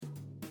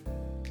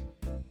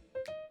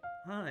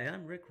Hi,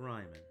 I'm Rick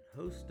Ryman,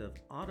 host of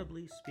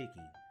Audibly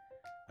Speaking,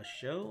 a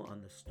show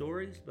on the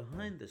stories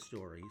behind the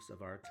stories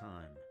of our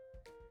time.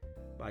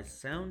 By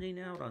sounding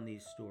out on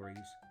these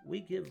stories, we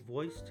give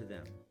voice to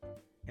them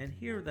and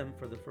hear them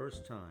for the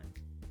first time.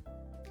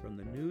 From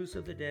the news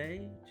of the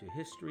day to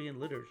history and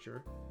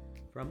literature,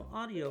 from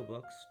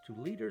audiobooks to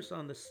leaders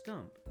on the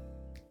stump,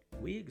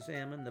 we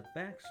examine the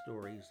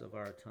backstories of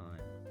our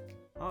time,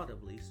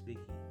 audibly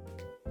speaking.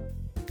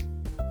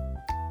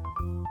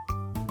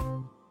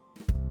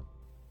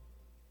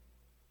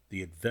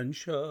 The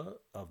Adventure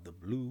of the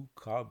Blue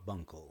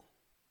Carbuncle.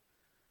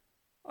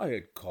 I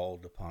had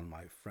called upon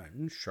my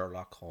friend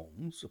Sherlock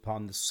Holmes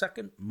upon the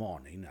second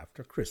morning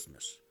after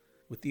Christmas,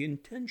 with the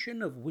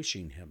intention of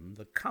wishing him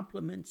the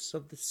compliments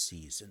of the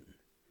season.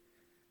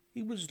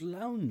 He was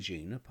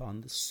lounging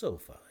upon the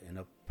sofa in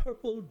a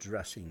purple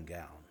dressing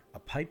gown, a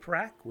pipe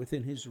rack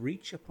within his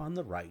reach upon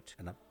the right,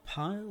 and a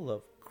pile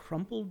of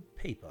crumpled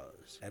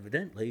papers,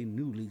 evidently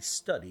newly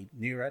studied,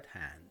 near at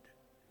hand.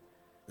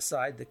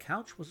 Beside the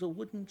couch was a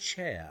wooden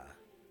chair,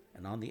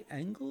 and on the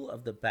angle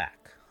of the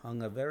back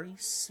hung a very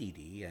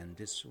seedy and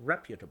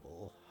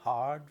disreputable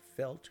hard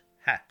felt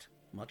hat,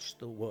 much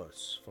the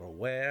worse for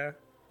wear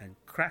and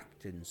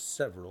cracked in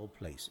several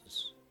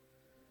places.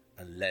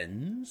 A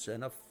lens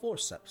and a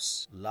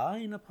forceps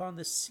lying upon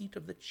the seat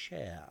of the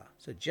chair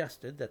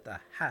suggested that the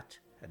hat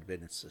had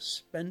been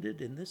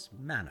suspended in this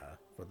manner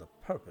for the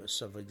purpose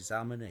of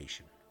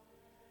examination.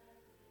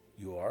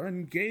 "You are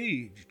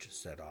engaged,"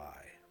 said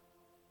I.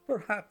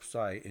 "Perhaps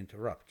I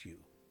interrupt you."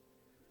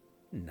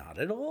 "Not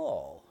at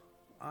all.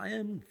 I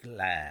am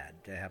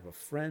glad to have a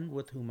friend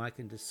with whom I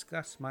can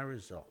discuss my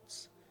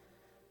results.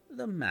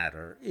 The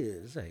matter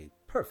is a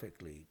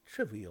perfectly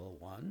trivial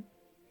one."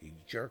 He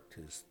jerked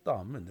his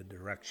thumb in the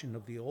direction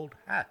of the old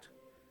hat.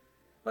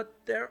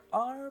 "But there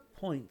are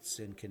points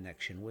in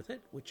connection with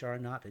it which are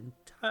not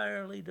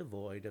entirely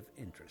devoid of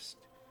interest,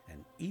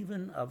 and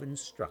even of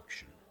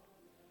instruction."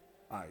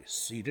 I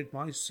seated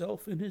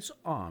myself in his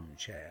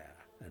armchair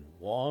and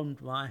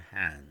warmed my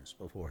hands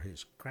before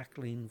his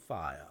crackling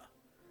fire,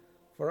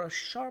 for a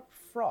sharp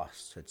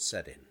frost had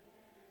set in,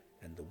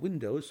 and the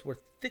windows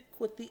were thick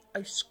with the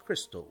ice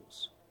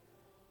crystals.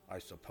 "I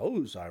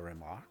suppose," I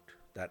remarked,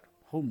 "that,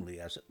 homely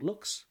as it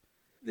looks,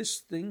 this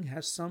thing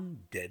has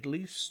some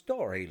deadly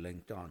story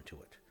linked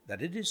onto it,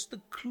 that it is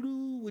the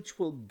clue which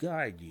will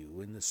guide you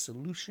in the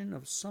solution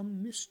of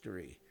some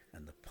mystery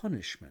and the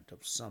punishment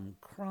of some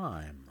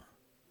crime."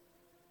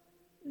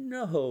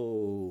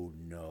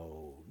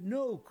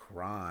 No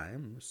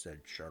crime,"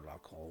 said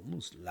Sherlock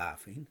Holmes,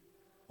 laughing.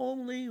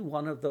 "Only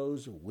one of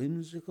those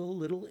whimsical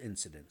little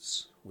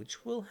incidents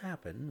which will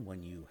happen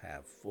when you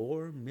have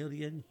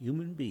 4,000,000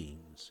 human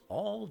beings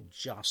all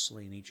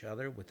jostling each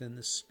other within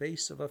the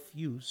space of a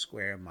few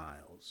square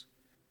miles.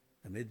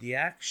 Amid the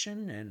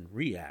action and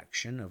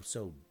reaction of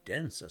so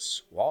dense a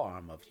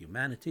swarm of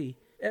humanity,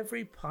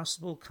 every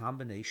possible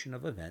combination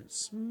of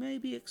events may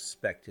be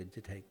expected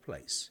to take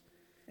place,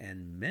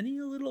 and many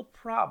a little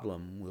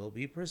problem will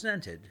be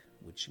presented,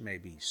 which may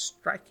be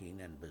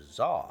striking and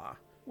bizarre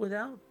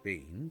without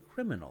being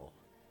criminal.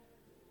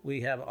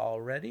 We have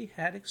already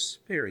had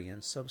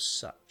experience of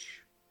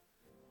such."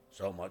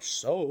 "So much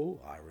so,"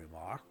 I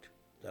remarked,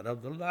 "that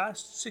of the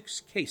last 6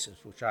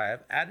 cases which I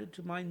have added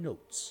to my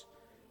notes,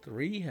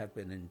 3 have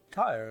been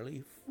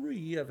entirely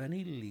free of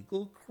any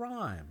legal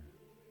crime."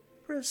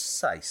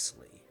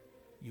 "Precisely.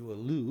 You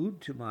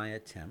allude to my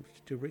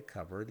attempt to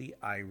recover the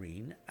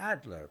Irene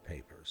Adler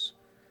papers,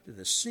 to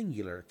the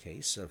singular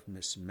case of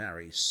Miss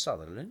Mary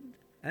Sutherland,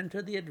 and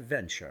to the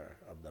adventure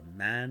of the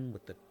man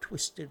with the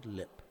twisted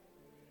lip.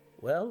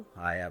 Well,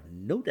 I have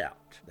no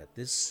doubt that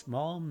this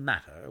small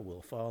matter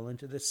will fall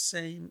into the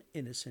same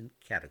innocent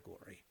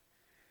category.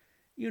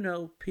 You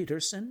know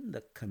Peterson,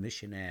 the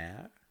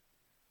commissionaire?"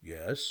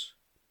 "Yes."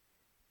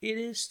 "It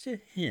is to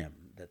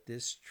him that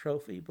this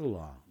trophy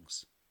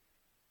belongs."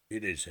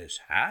 "It is his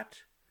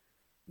hat?"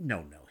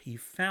 No, he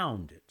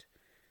found it.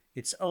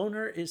 Its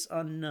owner is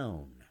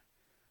unknown.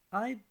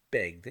 I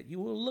beg that you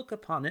will look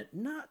upon it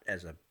not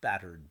as a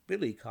battered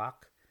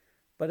billycock,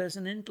 but as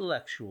an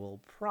intellectual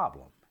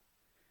problem.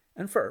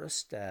 And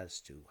first,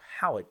 as to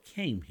how it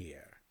came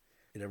here.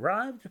 It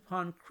arrived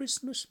upon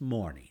Christmas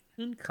morning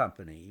in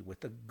company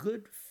with a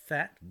good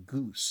fat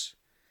goose,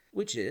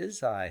 which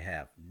is, I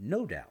have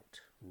no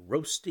doubt,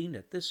 roasting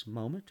at this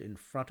moment in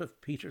front of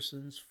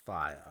Peterson's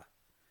fire.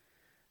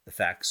 The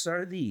facts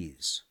are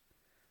these.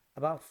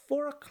 About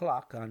 4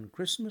 o'clock on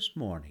Christmas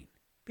morning,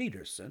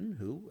 Peterson,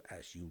 who,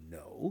 as you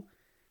know,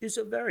 is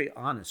a very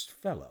honest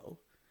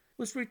fellow,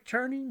 was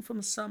returning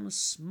from some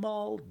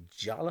small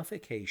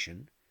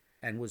jollification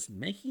and was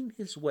making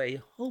his way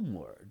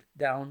homeward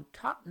down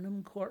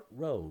Tottenham Court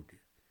Road.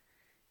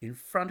 In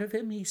front of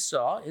him he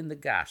saw in the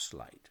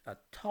gaslight a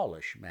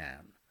tallish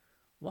man,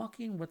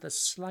 walking with a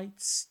slight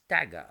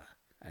stagger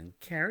and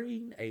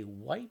carrying a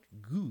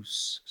white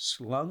goose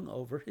slung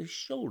over his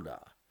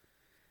shoulder.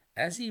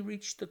 As he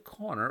reached the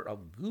corner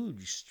of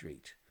Goodge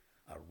Street,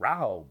 a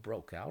row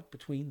broke out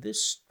between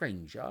this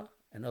stranger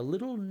and a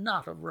little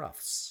knot of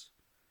roughs.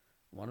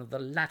 One of the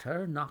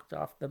latter knocked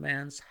off the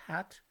man's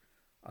hat,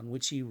 on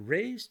which he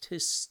raised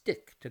his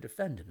stick to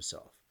defend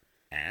himself,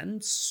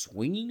 and,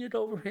 swinging it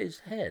over his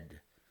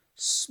head,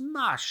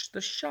 smashed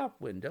the shop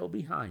window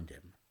behind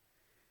him.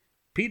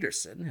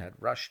 Peterson had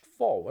rushed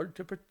forward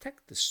to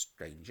protect the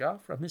stranger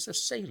from his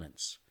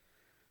assailants,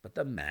 but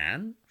the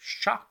man,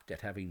 shocked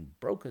at having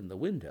broken the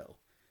window,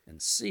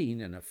 and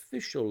seeing an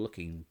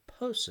official-looking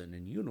person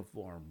in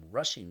uniform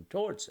rushing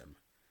towards him,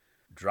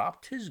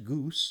 dropped his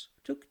goose,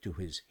 took to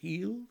his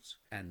heels,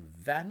 and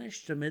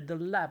vanished amid the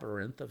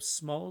labyrinth of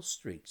small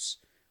streets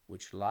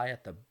which lie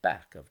at the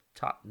back of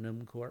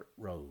Tottenham Court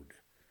Road.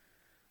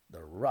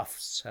 The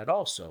roughs had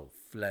also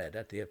fled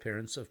at the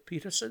appearance of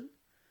Peterson,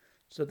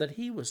 so that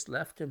he was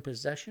left in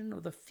possession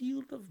of the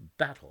field of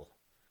battle,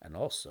 and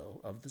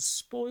also of the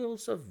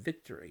spoils of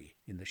victory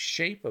in the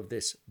shape of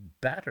this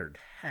battered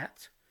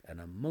hat and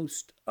a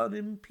most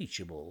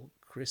unimpeachable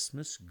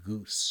Christmas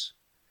goose,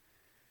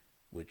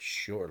 which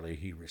surely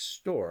he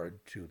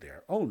restored to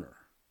their owner.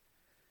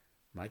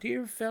 My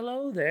dear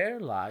fellow, there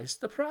lies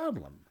the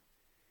problem.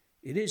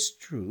 It is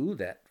true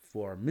that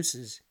for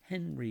Mrs.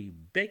 Henry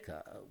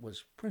Baker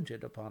was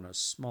printed upon a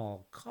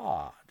small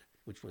card,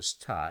 which was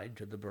tied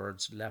to the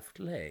bird's left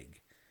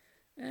leg,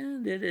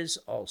 and it is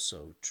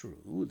also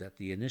true that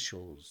the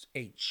initials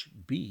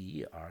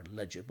H.B. are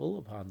legible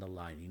upon the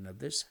lining of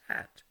this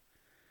hat.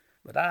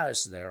 But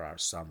as there are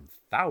some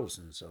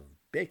thousands of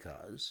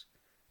Bakers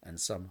and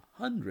some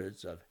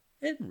hundreds of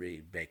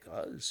Henry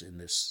Bakers in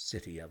this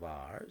city of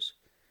ours,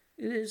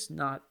 it is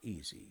not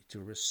easy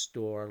to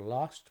restore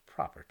lost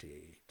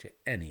property to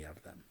any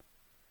of them.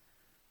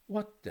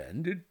 What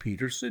then did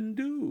Peterson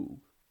do?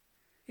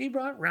 He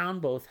brought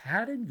round both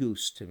hat and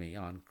goose to me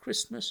on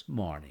Christmas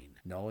morning,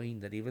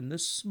 knowing that even the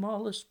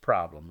smallest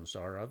problems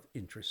are of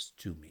interest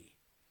to me.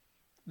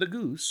 The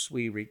goose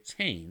we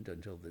retained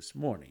until this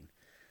morning,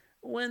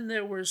 when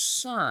there were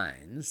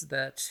signs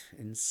that,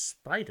 in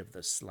spite of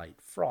the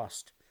slight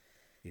frost,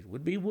 it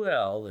would be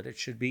well that it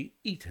should be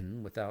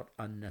eaten without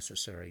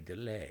unnecessary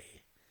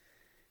delay.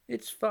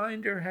 Its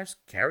finder has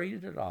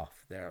carried it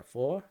off,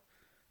 therefore,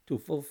 to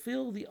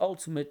fulfill the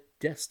ultimate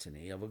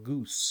destiny of a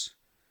goose,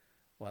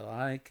 while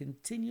I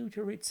continue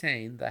to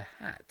retain the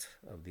hat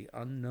of the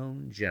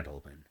unknown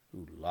gentleman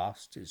who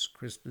lost his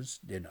Christmas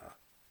dinner.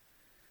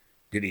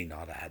 Did he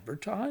not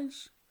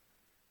advertise?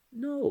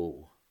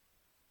 No.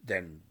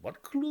 Then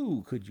what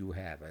clue could you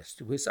have as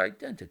to his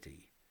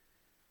identity?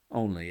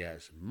 Only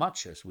as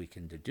much as we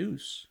can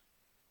deduce.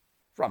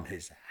 From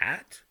his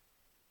hat?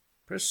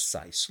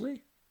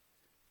 Precisely.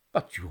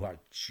 But you are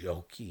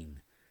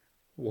joking.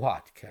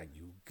 What can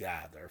you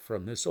gather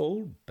from this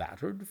old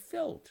battered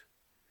felt?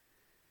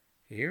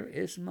 Here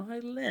is my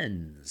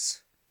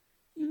lens.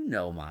 You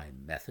know my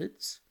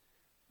methods.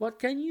 What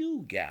can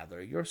you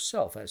gather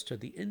yourself as to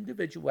the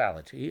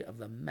individuality of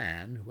the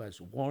man who has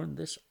worn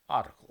this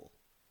article?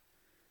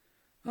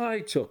 I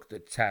took the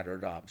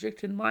tattered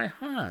object in my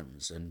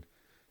hands and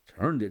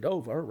turned it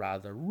over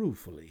rather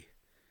ruefully.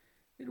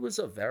 It was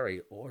a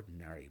very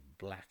ordinary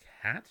black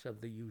hat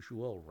of the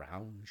usual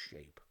round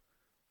shape,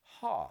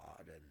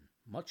 hard and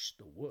much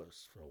the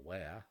worse for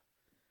wear.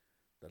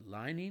 The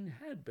lining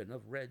had been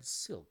of red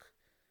silk,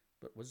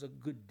 but was a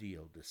good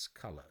deal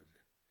discolored.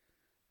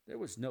 There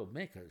was no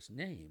maker's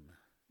name,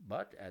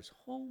 but, as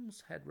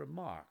Holmes had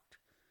remarked,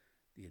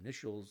 the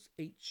initials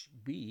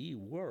H.B.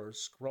 were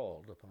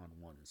scrawled upon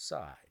one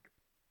side.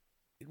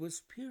 It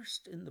was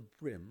pierced in the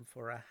brim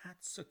for a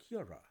hat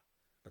secura,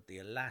 but the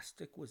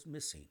elastic was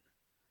missing.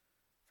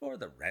 For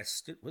the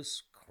rest, it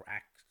was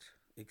cracked,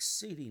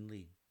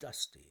 exceedingly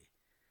dusty,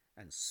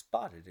 and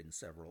spotted in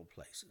several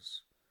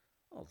places,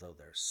 although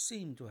there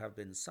seemed to have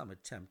been some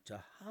attempt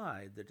to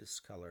hide the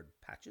discolored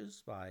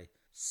patches by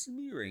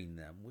smearing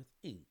them with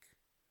ink.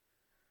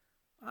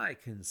 I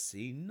can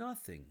see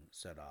nothing,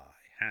 said I,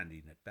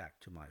 handing it back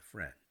to my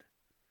friend.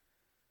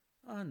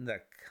 On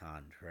the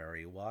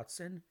contrary,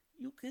 Watson,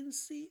 you can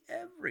see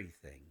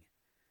everything.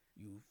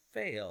 You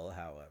fail,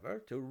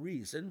 however, to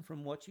reason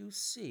from what you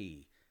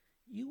see.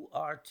 You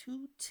are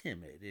too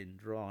timid in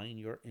drawing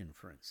your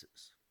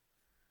inferences.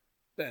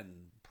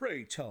 Then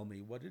pray tell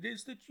me what it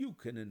is that you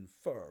can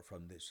infer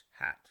from this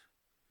hat.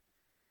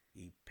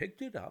 He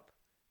picked it up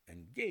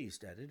and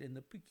gazed at it in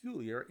the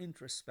peculiar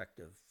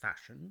introspective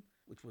fashion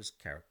which was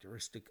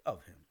characteristic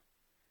of him.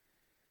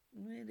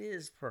 It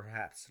is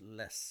perhaps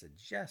less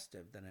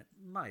suggestive than it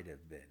might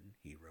have been,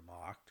 he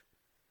remarked,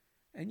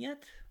 and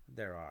yet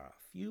there are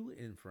a few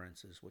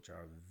inferences which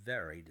are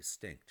very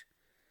distinct,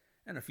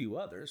 and a few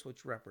others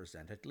which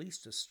represent at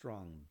least a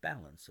strong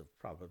balance of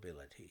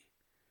probability.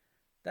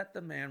 That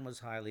the man was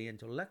highly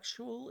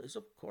intellectual is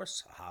of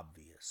course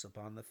obvious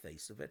upon the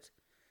face of it,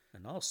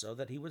 and also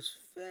that he was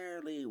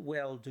fairly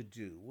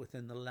well-to-do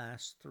within the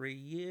last 3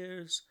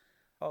 years,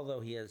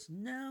 although he has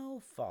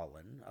now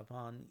fallen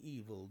upon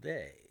evil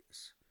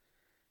days.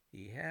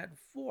 He had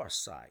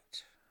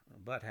foresight,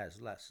 but has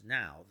less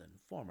now than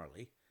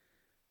formerly,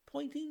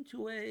 pointing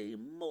to a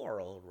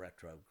moral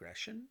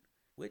retrogression,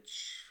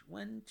 which,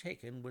 when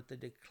taken with the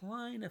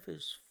decline of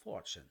his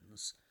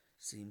fortunes,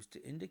 seems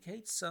to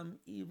indicate some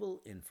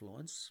evil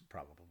influence,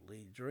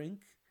 probably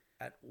drink,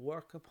 at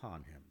work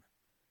upon him.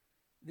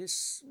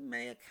 This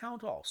may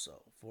account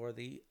also for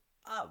the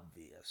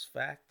obvious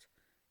fact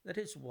that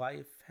his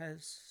wife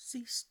has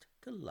ceased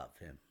to love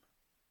him.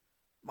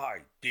 My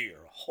dear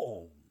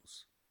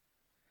Holmes!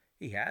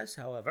 He has,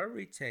 however,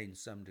 retained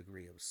some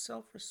degree of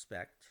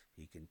self-respect,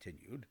 he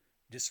continued,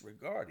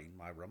 disregarding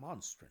my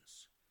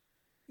remonstrance.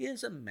 He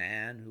is a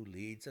man who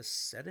leads a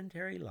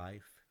sedentary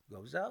life,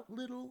 goes out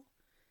little,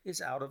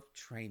 is out of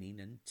training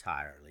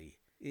entirely,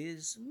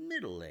 is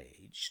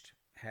middle-aged,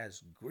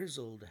 has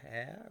grizzled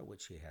hair,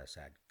 which he has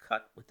had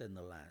cut within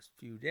the last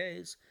few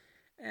days,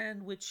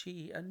 and which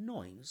he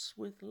anoints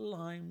with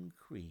lime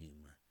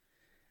cream.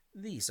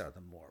 These are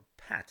the more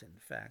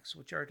patent facts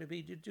which are to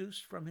be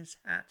deduced from his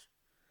hat.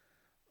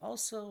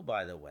 Also,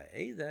 by the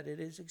way, that it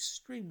is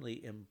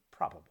extremely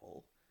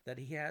improbable that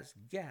he has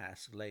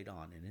gas laid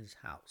on in his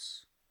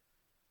house.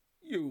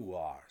 You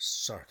are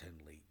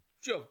certainly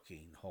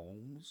joking,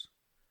 Holmes.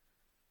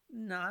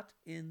 Not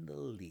in the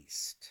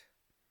least.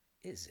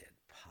 Is it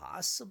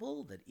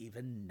possible that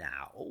even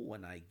now,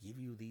 when I give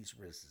you these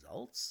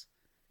results,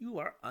 you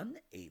are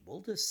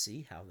unable to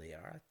see how they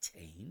are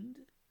attained?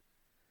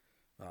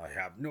 I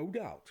have no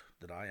doubt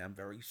that I am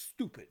very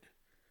stupid,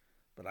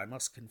 but I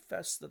must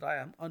confess that I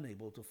am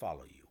unable to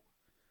follow you.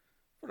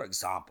 For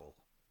example,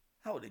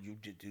 how did you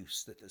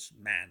deduce that this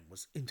man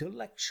was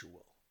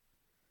intellectual?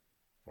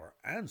 For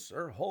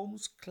answer,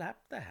 Holmes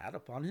clapped the hat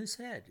upon his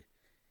head.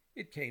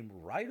 It came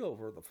right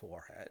over the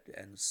forehead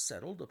and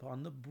settled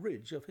upon the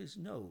bridge of his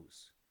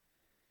nose.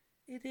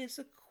 It is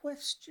a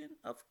question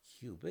of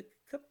cubic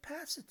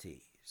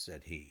capacity,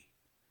 said he.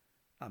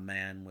 A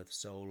man with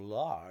so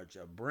large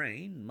a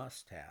brain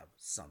must have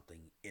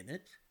something in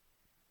it.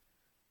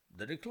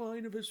 The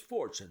decline of his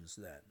fortunes,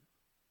 then.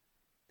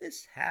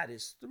 This hat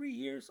is 3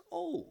 years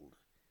old.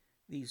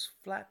 These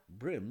flat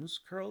brims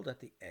curled at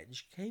the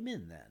edge came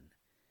in then.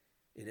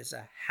 It is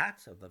a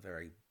hat of the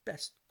very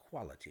best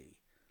quality.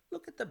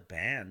 Look at the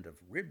band of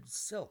ribbed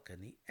silk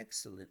and the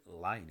excellent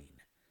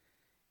lining.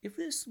 If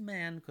this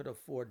man could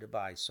afford to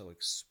buy so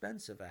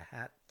expensive a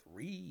hat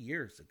 3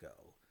 years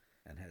ago,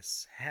 and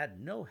has had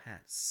no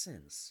hat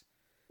since,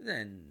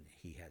 then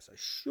he has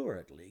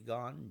assuredly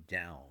gone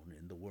down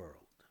in the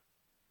world.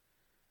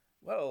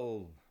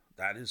 Well,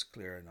 that is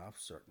clear enough,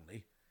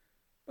 certainly.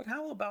 But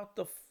how about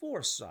the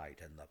foresight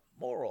and the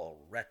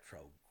moral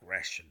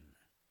retrogression?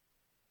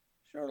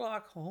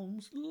 Sherlock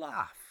Holmes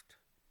laughed.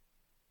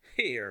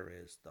 Here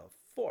is the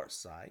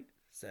foresight,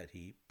 said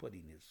he,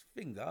 putting his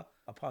finger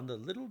upon the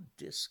little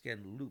disc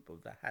and loop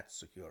of the hat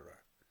securer.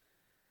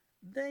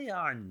 They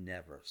are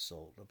never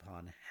sold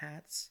upon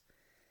hats.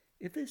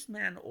 If this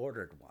man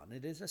ordered one,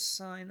 it is a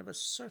sign of a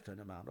certain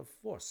amount of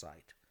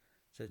foresight,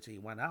 since he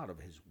went out of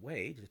his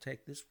way to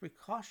take this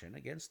precaution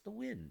against the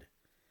wind.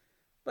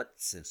 But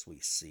since we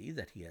see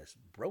that he has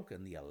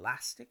broken the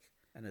elastic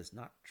and has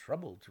not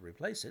troubled to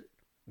replace it,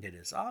 it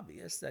is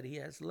obvious that he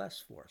has less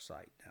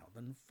foresight now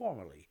than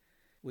formerly,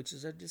 which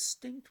is a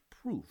distinct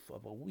proof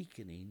of a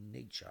weakening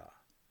nature.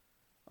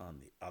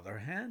 On the other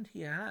hand,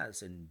 he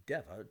has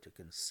endeavored to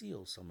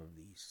conceal some of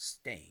these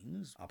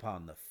stains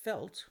upon the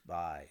felt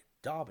by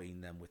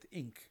daubing them with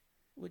ink,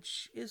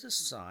 which is a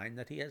sign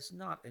that he has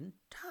not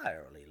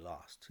entirely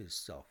lost his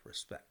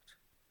self-respect.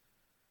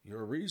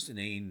 Your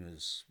reasoning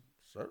is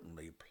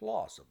certainly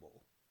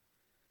plausible.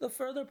 The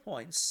further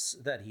points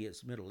that he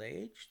is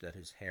middle-aged, that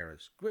his hair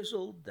is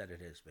grizzled, that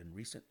it has been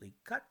recently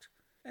cut,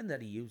 and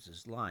that he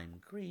uses lime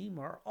cream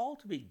are all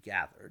to be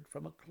gathered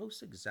from a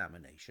close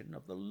examination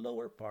of the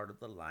lower part of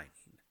the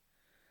lining.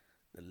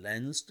 The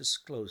lens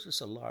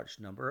discloses a large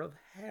number of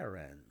hair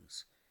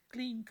ends,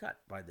 clean cut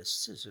by the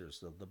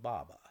scissors of the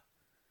barber.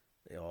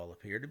 They all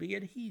appear to be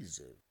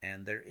adhesive,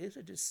 and there is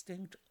a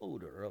distinct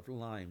odor of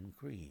lime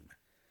cream.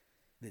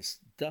 This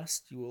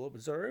dust, you will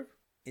observe,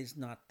 is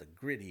not the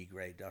gritty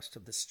gray dust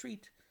of the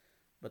street,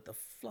 but the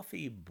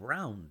fluffy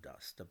brown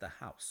dust of the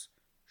house,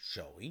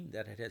 showing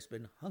that it has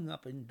been hung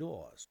up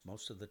indoors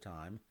most of the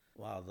time,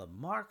 while the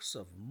marks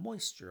of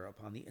moisture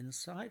upon the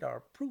inside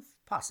are proof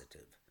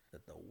positive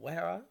that the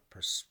wearer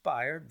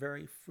perspired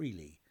very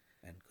freely,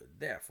 and could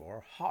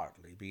therefore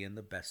hardly be in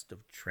the best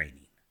of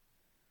training.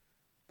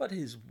 But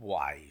his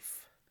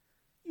wife,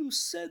 you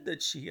said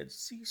that she had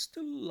ceased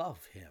to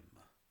love him.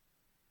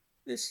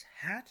 This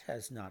hat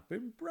has not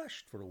been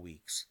brushed for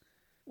weeks.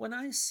 When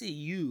I see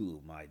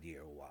you, my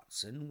dear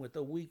Watson, with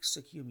a week's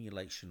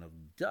accumulation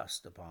of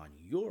dust upon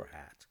your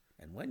hat,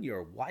 and when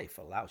your wife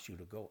allows you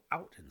to go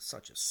out in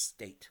such a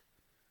state,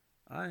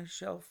 I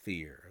shall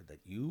fear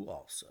that you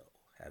also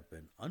have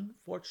been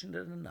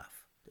unfortunate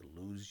enough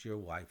to lose your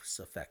wife's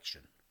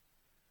affection.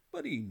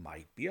 But he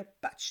might be a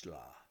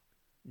bachelor.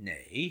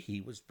 Nay,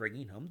 he was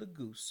bringing home the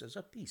goose as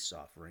a peace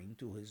offering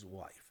to his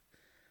wife.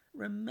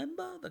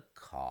 Remember the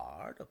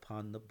card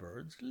upon the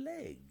bird's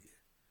leg.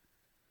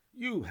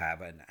 You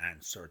have an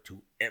answer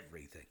to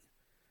everything.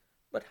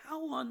 But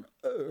how on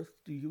earth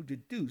do you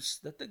deduce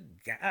that the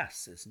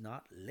gas is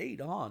not laid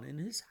on in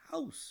his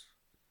house?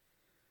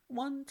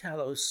 One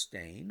tallow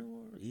stain,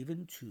 or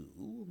even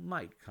two,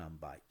 might come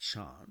by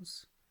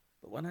chance,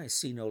 but when I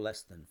see no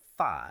less than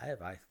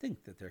 5, I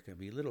think that there can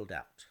be little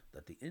doubt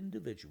that the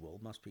individual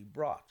must be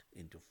brought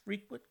into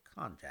frequent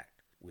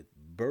contact with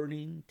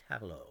burning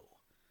tallow.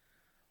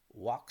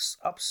 Walks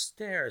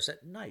upstairs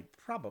at night,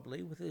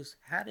 probably with his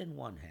hat in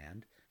one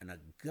hand and a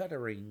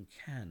guttering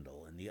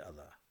candle in the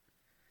other.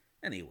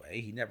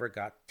 Anyway, he never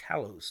got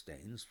tallow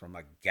stains from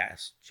a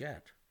gas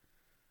jet.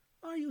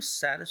 Are you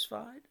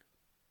satisfied?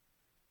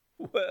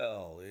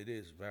 Well, it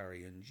is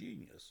very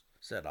ingenious,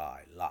 said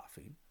I,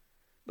 laughing.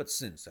 But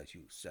since, as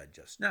you said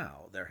just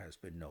now, there has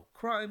been no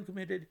crime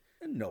committed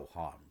and no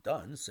harm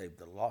done save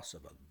the loss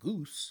of a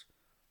goose,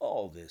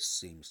 all this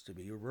seems to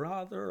be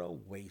rather a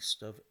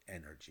waste of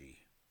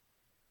energy.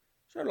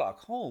 Sherlock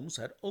Holmes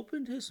had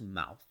opened his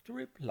mouth to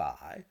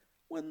reply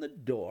when the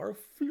door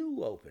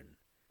flew open,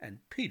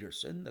 and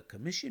Peterson, the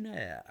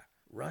commissionaire,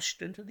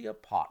 rushed into the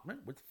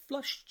apartment with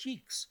flushed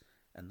cheeks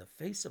and the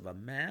face of a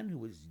man who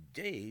was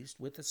dazed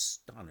with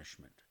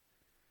astonishment.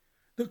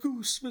 "The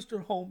goose,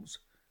 Mr. Holmes!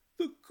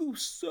 The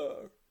goose,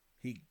 sir!"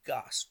 he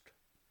gasped.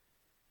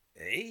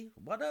 "Eh?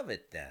 What of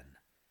it, then?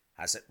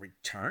 Has it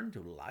returned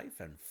to life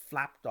and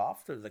flapped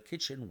off through the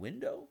kitchen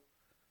window?"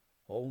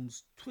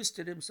 Holmes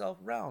twisted himself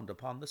round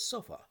upon the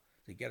sofa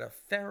to get a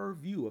fairer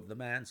view of the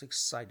man's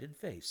excited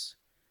face.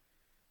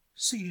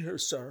 "See here,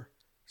 sir.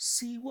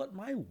 See what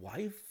my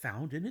wife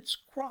found in its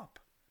crop."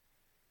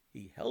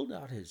 He held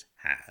out his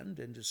hand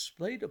and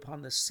displayed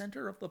upon the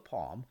center of the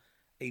palm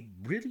a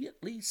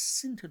brilliantly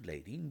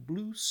scintillating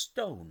blue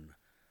stone,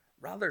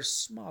 rather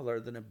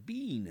smaller than a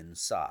bean in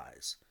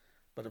size,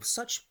 but of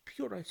such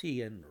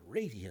purity and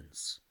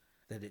radiance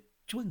that it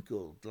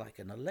twinkled like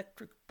an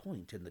electric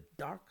point in the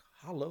dark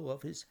hollow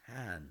of his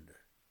hand.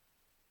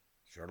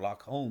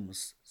 Sherlock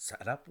Holmes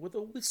sat up with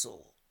a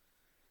whistle.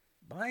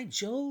 "By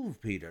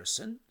Jove,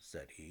 Peterson,"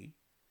 said he,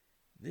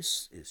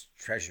 "this is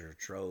treasure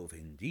trove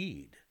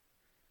indeed.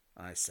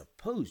 I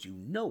suppose you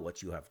know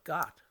what you have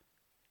got."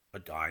 "A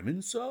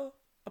diamond, sir?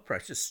 A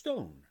precious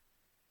stone.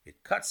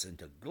 It cuts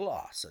into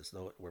gloss as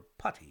though it were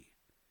putty.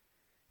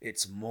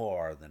 It's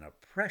more than a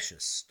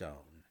precious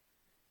stone.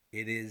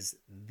 It is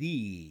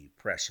the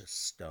precious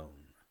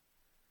stone."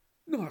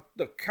 "Not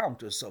the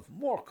Countess of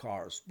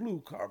Morcar's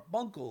blue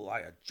carbuncle!" I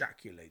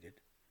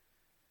ejaculated.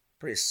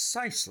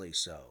 "Precisely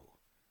so.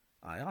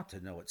 I ought to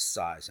know its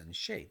size and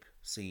shape,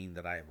 seeing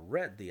that I have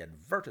read the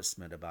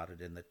advertisement about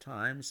it in the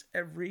Times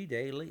every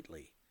day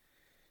lately.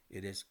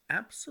 It is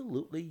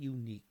absolutely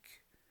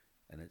unique,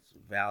 and its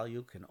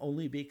value can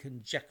only be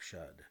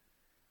conjectured,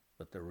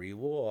 but the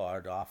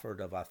reward offered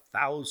of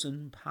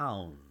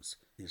 £1,000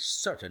 is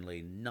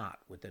certainly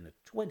not within a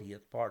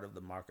 20th part of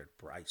the market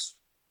price."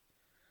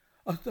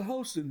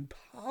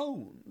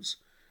 £1,000!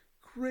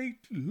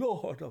 Great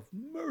Lord of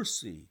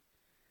mercy!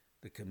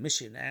 The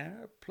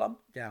commissionaire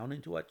plumped down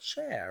into a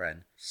chair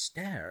and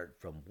stared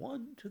from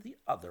one to the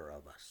other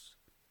of us.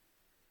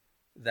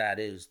 "That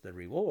is the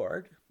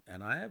reward,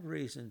 and I have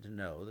reason to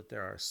know that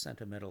there are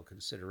sentimental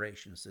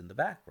considerations in the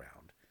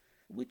background,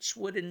 which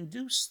would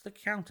induce the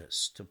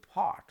Countess to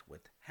part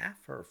with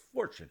half her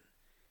fortune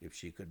if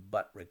she could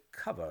but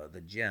recover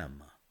the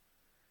gem."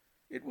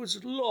 "It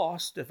was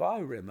lost, if I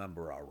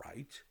remember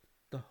aright,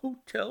 the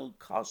Hotel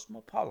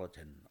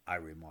Cosmopolitan," I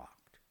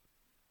remarked.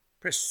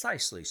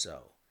 "Precisely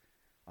so.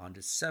 On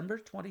December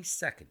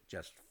 22nd,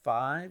 just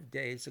 5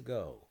 days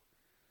ago,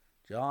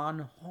 John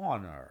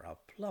Horner, a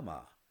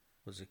plumber,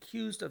 was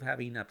accused of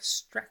having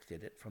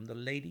abstracted it from the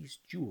lady's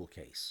jewel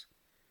case.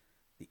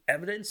 The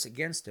evidence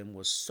against him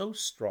was so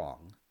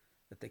strong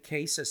that the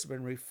case has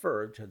been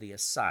referred to the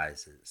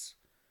assizes.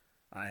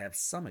 I have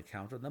some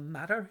account of the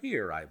matter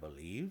here, I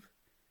believe."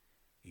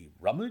 He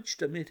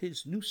rummaged amid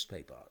his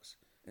newspapers,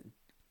 and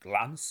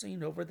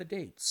glancing over the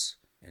dates,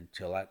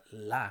 until at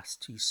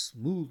last he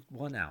smoothed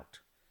one out,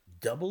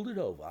 doubled it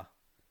over,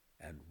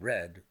 and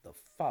read the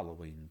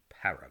following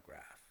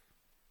paragraph.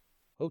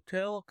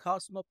 "Hotel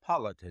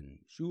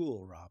Cosmopolitan,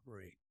 jewel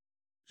robbery.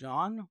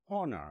 John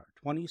Horner,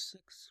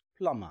 26,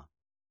 plumber,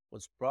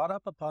 was brought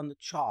up upon the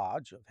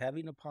charge of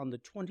having upon the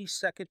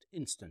 22nd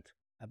instant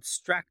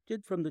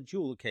abstracted from the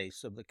jewel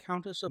case of the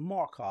Countess of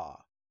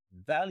Morcar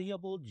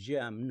valuable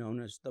gem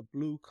known as the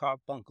blue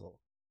carbuncle.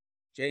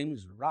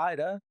 James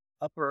Ryder,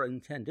 upper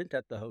intendant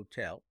at the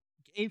hotel,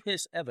 gave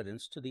his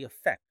evidence to the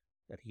effect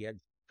that he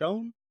had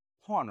shown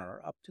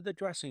Horner up to the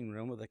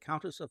dressing-room of the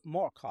Countess of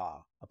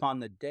Morcar upon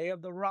the day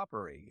of the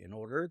robbery in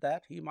order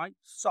that he might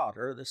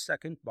solder the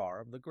second bar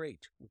of the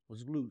grate, which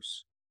was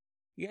loose.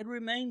 He had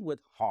remained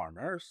with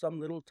Horner some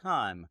little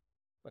time,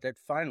 but had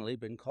finally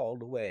been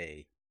called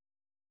away.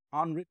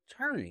 On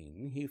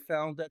returning, he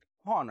found that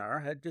Horner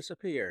had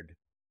disappeared,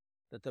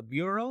 that the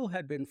bureau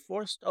had been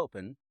forced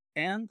open,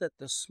 and that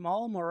the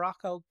small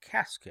morocco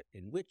casket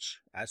in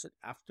which, as it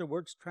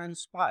afterwards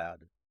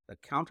transpired, the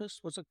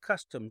Countess was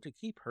accustomed to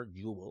keep her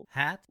jewel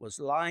hat was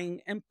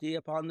lying empty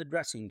upon the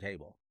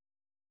dressing-table.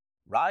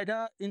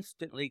 Ryder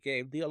instantly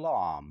gave the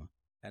alarm,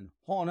 and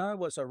Horner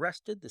was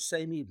arrested the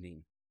same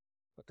evening,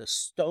 but the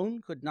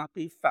stone could not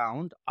be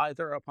found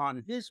either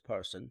upon his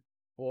person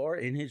or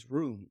in his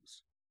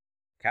rooms.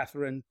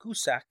 Catherine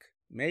Cusack,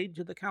 maid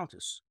to the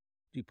Countess,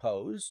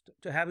 deposed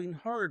to having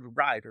heard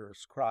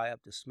Ryder's cry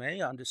of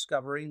dismay on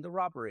discovering the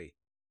robbery,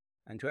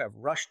 and to have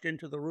rushed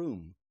into the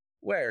room,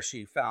 where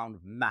she found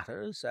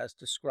matters as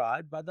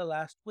described by the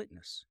last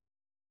witness.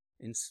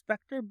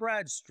 Inspector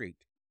Bradstreet,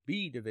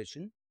 B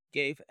Division,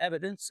 gave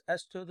evidence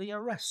as to the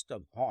arrest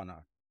of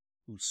Horner,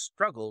 who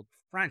struggled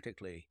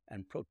frantically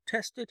and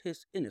protested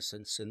his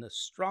innocence in the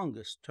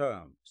strongest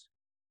terms.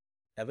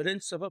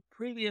 Evidence of a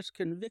previous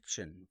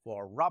conviction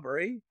for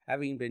robbery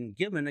having been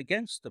given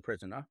against the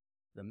prisoner,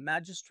 the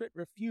magistrate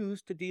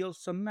refused to deal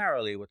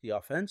summarily with the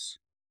offense,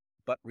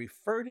 but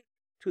referred it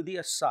to the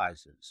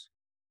assizes.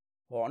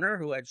 Horner,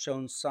 who had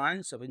shown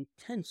signs of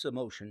intense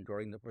emotion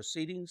during the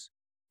proceedings,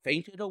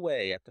 fainted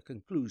away at the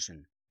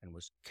conclusion and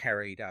was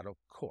carried out of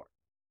court.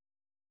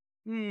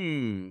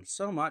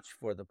 So much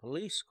for the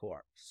police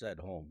court, said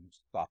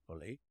Holmes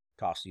thoughtfully,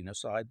 tossing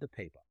aside the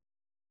paper.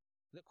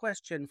 The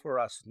question for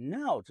us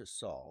now to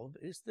solve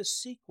is the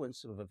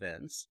sequence of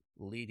events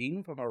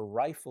leading from a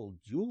rifled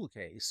jewel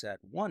case at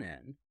one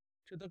end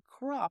to the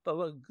crop of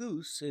a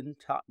goose in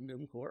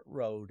Tottenham Court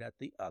Road at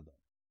the other.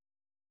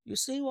 You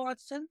see,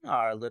 Watson,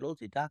 our little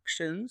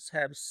deductions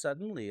have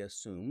suddenly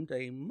assumed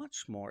a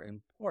much more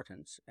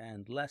important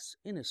and less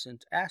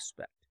innocent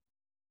aspect.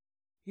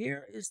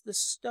 Here is the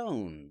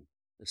stone.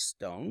 The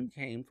stone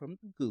came from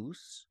the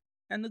goose,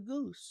 and the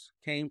goose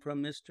came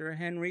from Mr.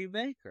 Henry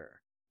Baker,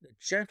 the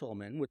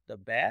gentleman with the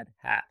bad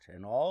hat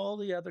and all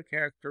the other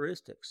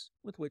characteristics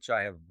with which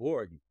I have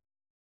bored you.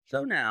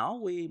 So now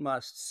we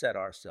must set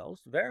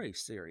ourselves very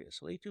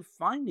seriously to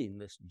finding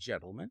this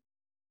gentleman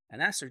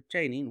and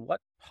ascertaining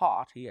what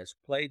part he has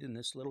played in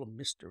this little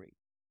mystery.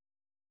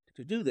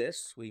 To do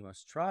this, we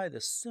must try the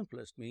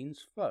simplest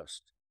means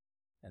first,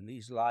 and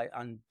these lie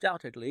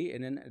undoubtedly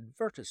in an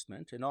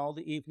advertisement in all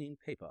the evening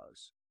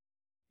papers.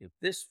 If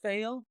this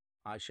fail,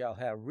 I shall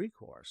have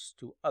recourse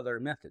to other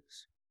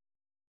methods.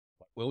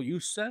 What will you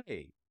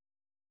say?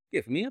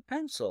 Give me a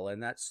pencil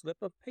and that slip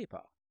of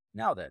paper.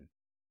 Now then,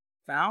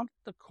 found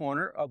at the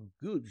corner of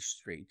Goodge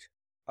Street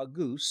a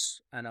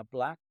goose and a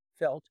black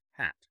felt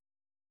hat.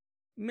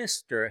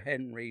 Mr.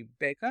 Henry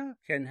Baker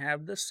can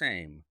have the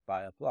same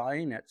by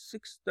applying at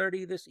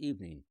 6:30 this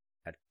evening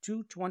at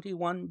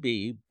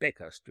 221B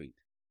Baker Street.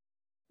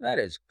 That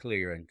is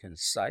clear and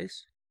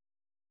concise.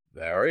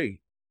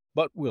 Very.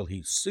 But will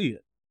he see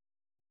it?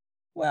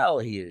 Well,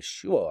 he is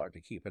sure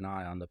to keep an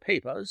eye on the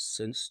papers,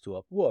 since to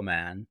a poor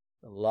man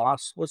the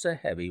loss was a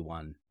heavy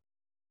one.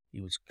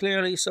 He was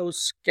clearly so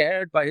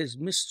scared by his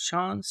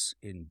mischance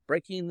in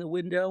breaking the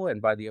window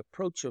and by the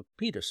approach of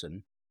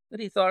Peterson that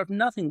he thought of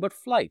nothing but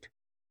flight.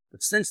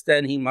 But since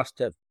then he must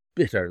have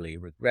bitterly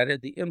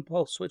regretted the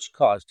impulse which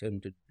caused him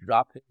to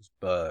drop his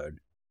bird.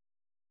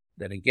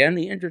 Then again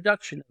the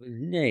introduction of his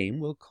name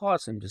will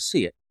cause him to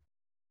see it,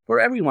 for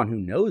everyone who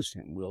knows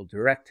him will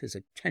direct his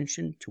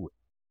attention to it.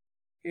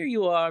 Here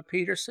you are,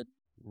 Peterson.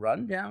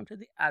 Run down to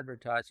the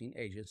advertising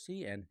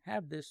agency and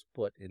have this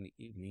put in the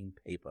evening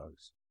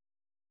papers.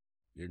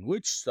 In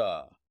which,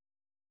 sir?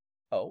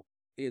 Oh,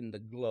 in the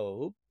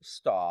Globe,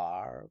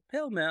 Star,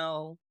 Pall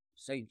Mall,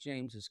 St.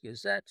 James's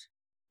Gazette,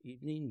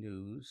 Evening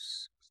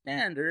News,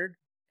 Standard,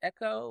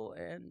 Echo,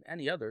 and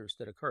any others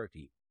that occur to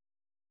you.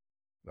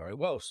 Very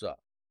well, sir.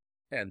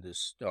 And this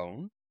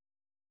stone?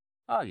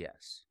 Ah,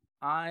 yes,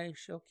 I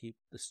shall keep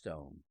the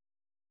stone.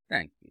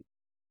 Thank you.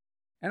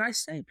 And I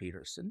say,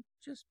 Peterson,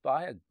 just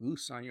buy a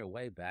goose on your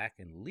way back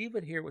and leave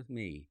it here with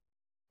me,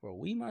 for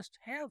we must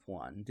have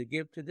one to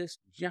give to this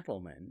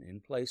gentleman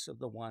in place of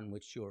the one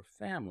which your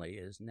family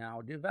is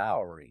now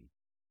devouring.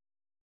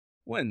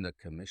 When the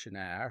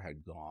commissionaire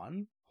had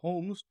gone,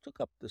 Holmes took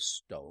up the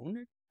stone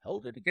and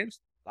held it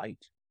against the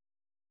light.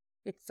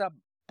 It's a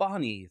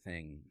bonny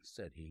thing,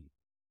 said he.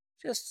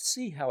 Just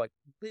see how it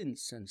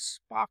glints and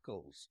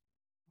sparkles.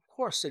 Of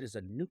course it is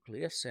a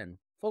nucleus and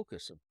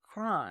focus of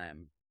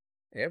crime.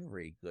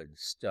 Every good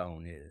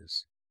stone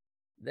is.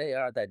 They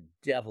are the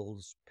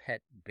devil's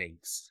pet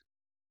baits.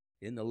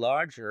 In the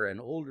larger and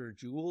older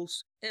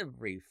jewels,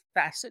 every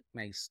facet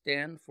may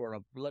stand for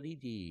a bloody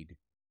deed.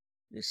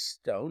 This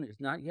stone is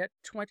not yet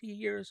 20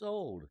 years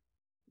old.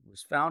 It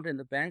was found in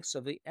the banks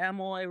of the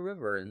Amoy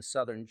River in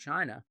southern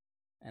China,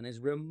 and is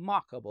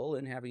remarkable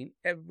in having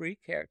every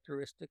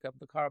characteristic of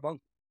the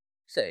carbuncle,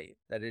 save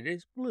that it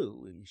is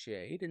blue in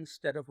shade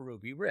instead of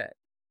ruby red.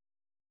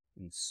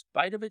 In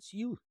spite of its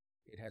youth,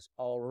 it has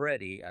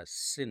already a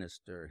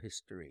sinister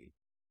history.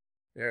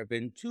 There have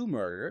been 2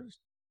 murders,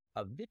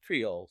 a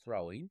vitriol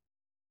throwing,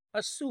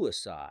 a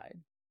suicide,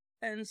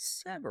 and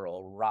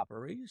several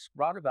robberies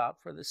brought about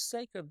for the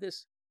sake of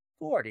this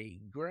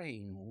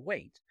 40-grain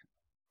weight of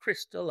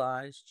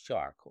crystallized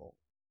charcoal.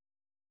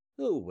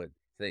 Who would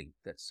think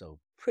that so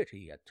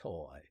pretty a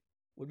toy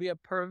would be a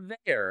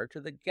purveyor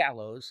to the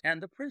gallows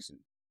and the prison?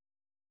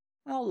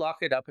 I'll lock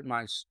it up in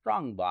my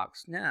strong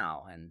box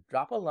now and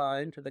drop a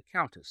line to the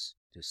Countess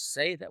to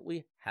say that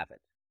we have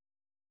it.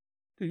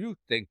 Do you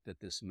think that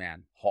this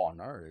man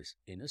Horner is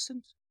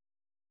innocent?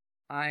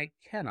 I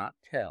cannot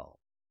tell.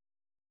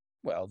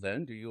 Well,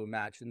 then, do you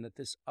imagine that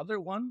this other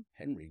one,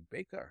 Henry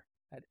Baker,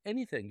 had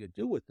anything to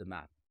do with the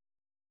matter?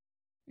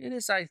 It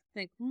is, I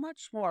think,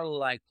 much more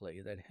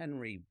likely that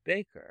Henry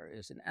Baker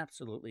is an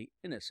absolutely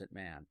innocent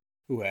man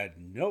who had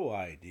no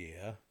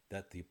idea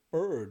that the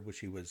bird which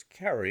he was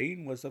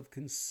carrying was of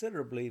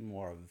considerably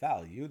more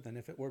value than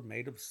if it were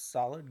made of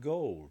solid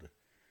gold.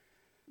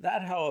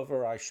 That,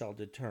 however, I shall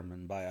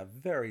determine by a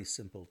very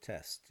simple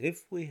test,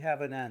 if we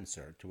have an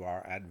answer to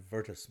our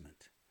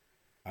advertisement.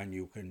 And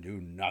you can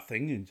do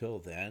nothing until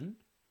then?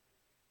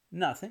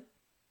 Nothing.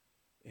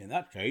 In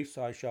that case,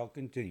 I shall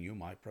continue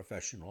my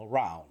professional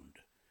round.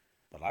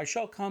 But I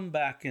shall come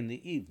back in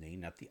the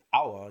evening at the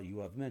hour you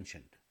have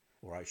mentioned,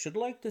 for I should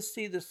like to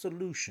see the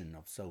solution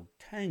of so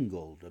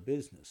tangled a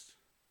business.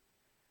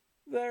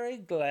 Very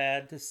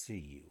glad to see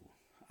you.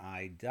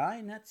 I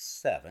dine at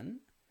 7.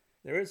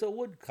 There is a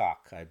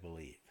woodcock, I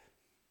believe.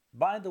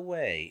 By the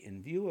way,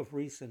 in view of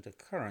recent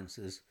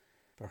occurrences,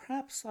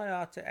 perhaps I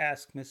ought to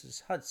ask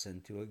Mrs.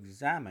 Hudson to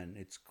examine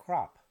its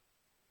crop.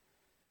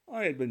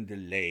 I had been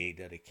delayed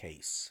at a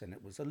case, and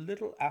it was a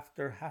little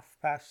after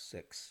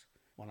 6:30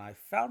 when I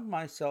found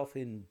myself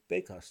in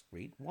Baker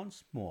Street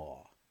once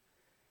more.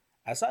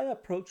 As I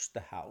approached the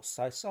house,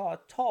 I saw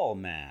a tall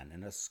man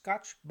in a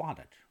Scotch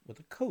bonnet with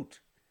a coat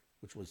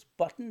which was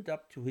buttoned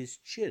up to his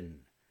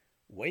chin,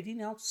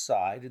 waiting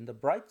outside in the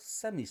bright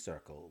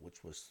semicircle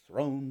which was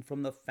thrown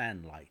from the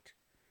fanlight.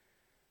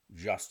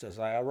 Just as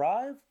I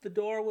arrived, the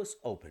door was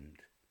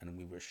opened, and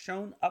we were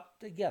shown up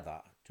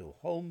together to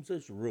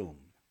Holmes's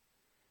room.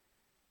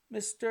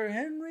 "Mr.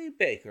 Henry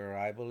Baker,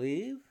 I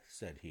believe,"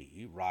 said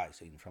he,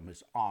 rising from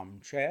his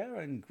armchair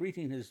and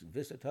greeting his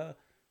visitor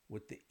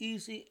with the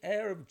easy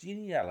air of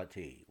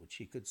geniality which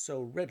he could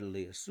so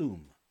readily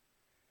assume.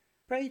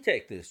 "Pray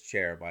take this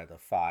chair by the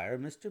fire,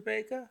 Mr.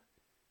 Baker.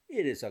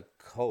 It is a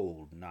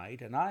cold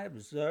night, and I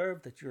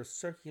observe that your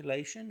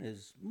circulation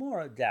is more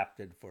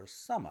adapted for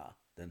summer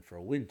than for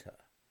winter.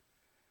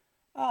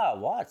 Ah,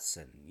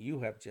 Watson,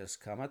 you have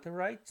just come at the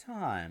right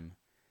time.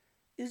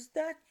 Is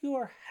that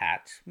your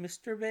hat,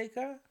 Mr.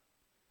 Baker?"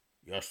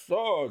 "Yes,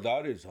 sir,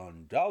 that is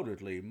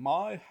undoubtedly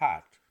my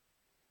hat."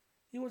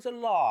 He was a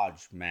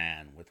large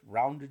man with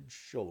rounded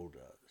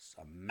shoulders,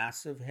 a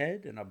massive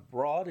head, and a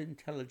broad,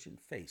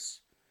 intelligent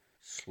face,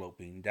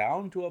 sloping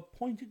down to a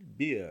pointed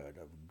beard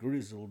of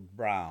grizzled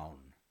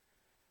brown.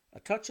 A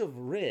touch of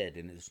red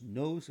in his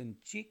nose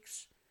and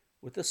cheeks,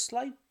 with a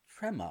slight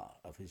tremor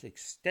of his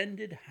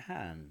extended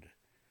hand,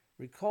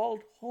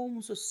 recalled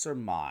Holmes's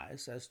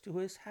surmise as to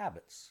his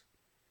habits.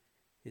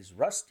 His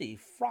rusty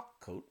frock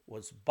coat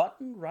was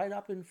buttoned right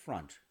up in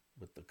front,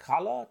 with the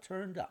collar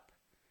turned up,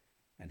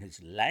 and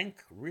his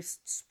lank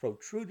wrists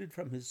protruded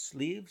from his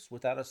sleeves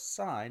without a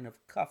sign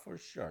of cuff or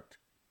shirt.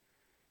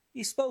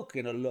 He spoke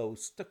in a low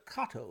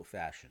staccato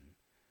fashion,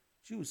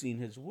 choosing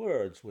his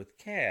words with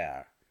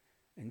care,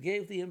 and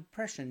gave the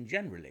impression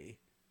generally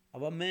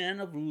of a man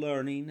of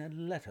learning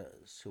and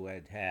letters who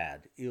had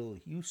had ill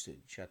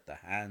usage at the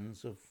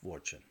hands of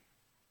fortune.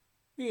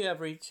 "We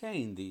have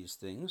retained these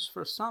things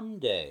for some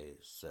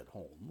days," said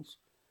Holmes,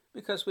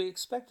 "because we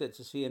expected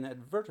to see an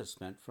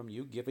advertisement from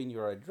you giving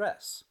your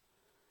address.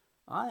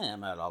 I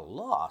am at a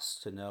loss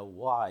to know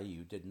why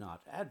you did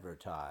not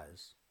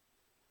advertise."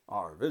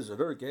 Our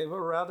visitor gave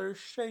a rather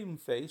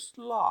shamefaced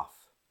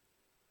laugh.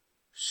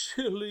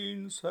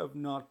 "Shillings have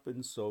not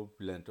been so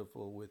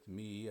plentiful with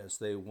me as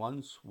they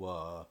once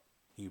were,"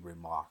 he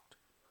remarked.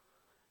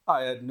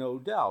 "I had no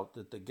doubt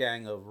that the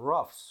gang of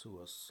roughs who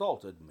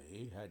assaulted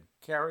me had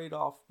carried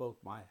off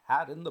both my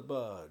hat and the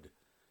bird.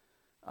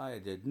 I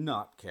did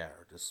not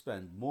care to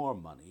spend more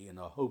money in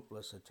a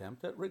hopeless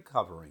attempt at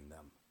recovering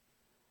them."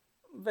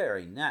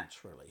 "Very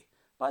naturally.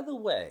 By the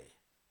way,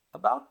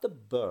 about the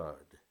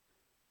bird.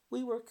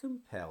 We were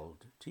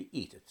compelled to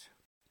eat it."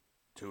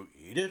 "To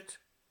eat it?"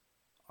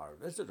 Our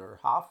visitor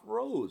half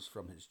rose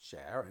from his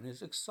chair in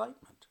his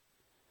excitement.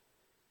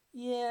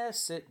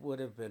 "Yes, it would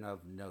have been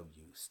of no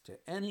use to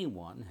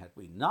anyone had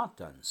we not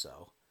done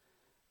so.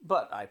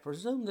 But I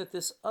presume that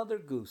this other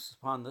goose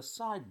upon the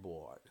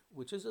sideboard,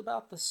 which is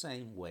about the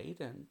same weight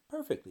and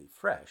perfectly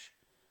fresh,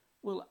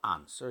 will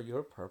answer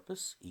your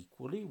purpose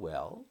equally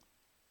well."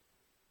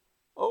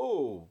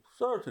 "Oh,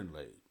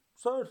 certainly,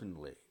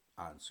 certainly,"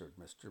 answered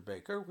Mr.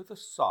 Baker with a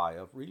sigh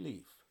of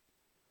relief.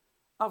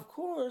 "Of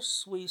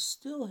course, we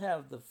still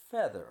have the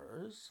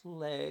feathers,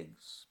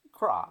 legs,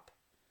 crop,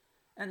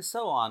 and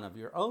so on of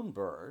your own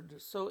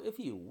bird, so if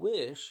you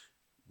wish—"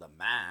 The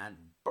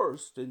man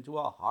burst into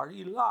a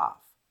hearty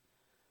laugh.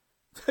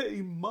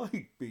 "They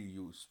might be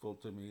useful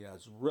to me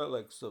as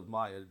relics of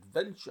my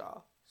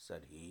adventure,"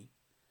 said he.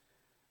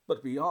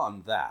 "But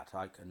beyond that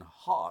I can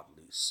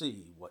hardly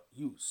see what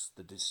use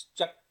the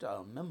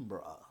disjecta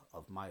membra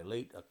of my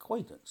late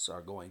acquaintance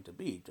are going to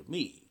be to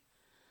me.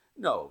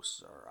 No,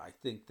 sir, I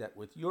think that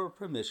with your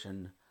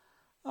permission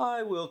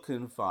I will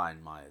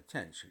confine my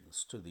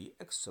attentions to the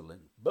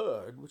excellent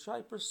bird which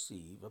I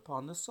perceive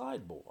upon the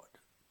sideboard."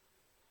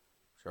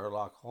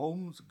 Sherlock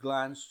Holmes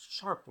glanced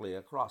sharply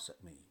across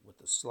at me with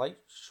a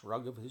slight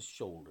shrug of his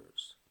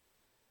shoulders.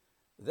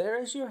 "There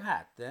is your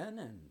hat, then,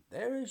 and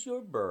there is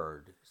your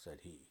bird," said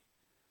he.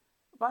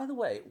 "By the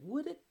way,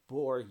 would it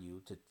bore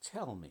you to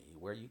tell me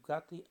where you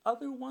got the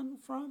other one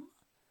from?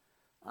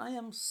 I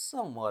am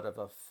somewhat of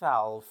a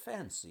fowl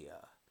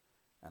fancier,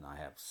 and I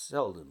have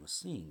seldom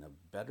seen a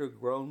better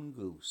grown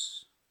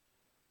goose."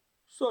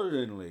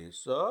 "Certainly,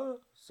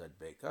 sir," said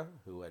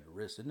Baker, who had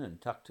risen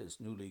and tucked his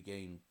newly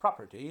gained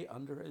property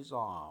under his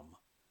arm.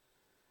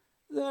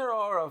 "There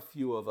are a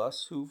few of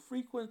us who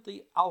frequent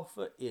the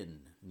Alpha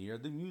Inn near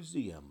the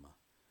museum.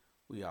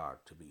 We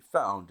are to be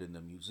found in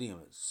the museum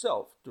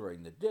itself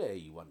during the day,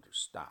 you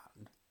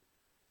understand.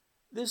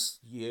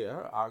 This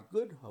year our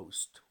good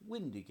host,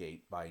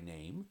 Windigate by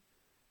name,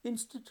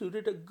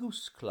 instituted a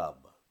goose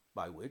club,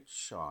 by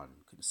which,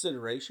 on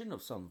consideration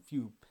of some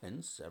few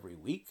pence every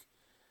week,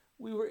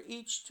 we were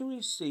each to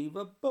receive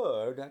a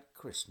bird at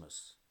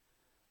Christmas.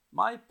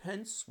 My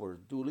pence were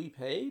duly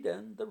paid,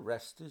 and the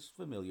rest is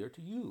familiar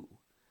to you.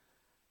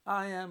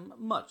 I am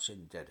much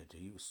indebted to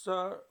you,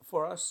 sir,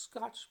 for a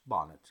Scotch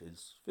bonnet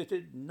is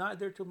fitted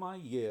neither to my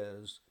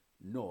years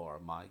nor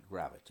my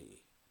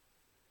gravity."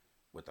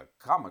 With a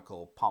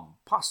comical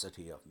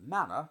pomposity of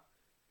manner,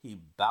 he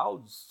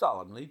bowed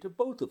solemnly to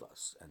both of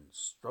us and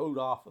strode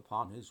off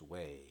upon his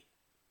way.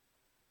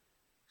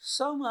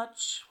 "So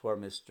much for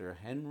Mr.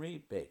 Henry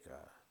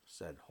Baker,"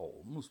 said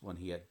Holmes, when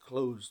he had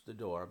closed the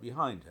door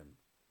behind him.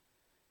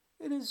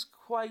 "It is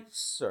quite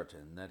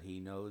certain that he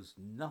knows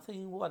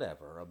nothing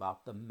whatever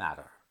about the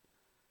matter.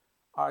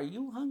 Are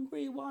you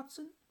hungry,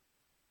 Watson?"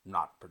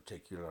 "Not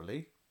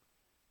particularly."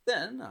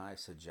 "Then I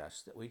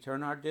suggest that we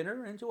turn our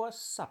dinner into a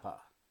supper,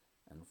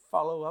 and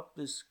follow up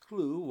this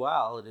clue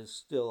while it is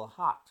still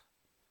hot."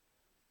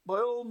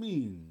 "By all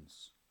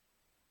means."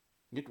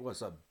 It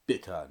was a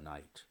bitter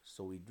night,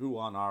 so we drew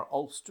on our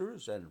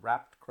ulsters and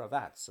wrapped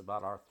cravats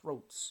about our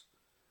throats.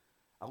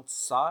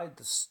 Outside,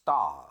 the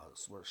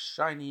stars were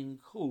shining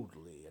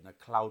coldly in a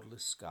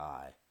cloudless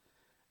sky,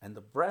 and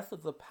the breath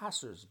of the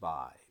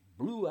passers-by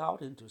blew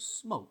out into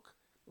smoke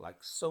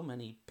like so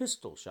many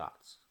pistol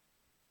shots.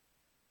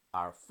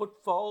 Our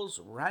footfalls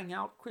rang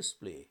out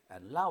crisply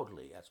and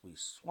loudly as we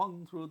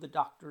swung through the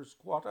Doctor's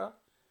Quarter,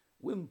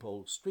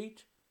 Wimpole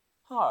Street,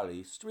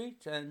 Harley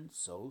Street, and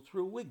so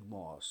through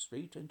Wigmore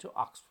Street into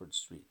Oxford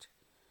Street.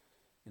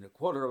 In a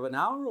quarter of an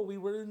hour we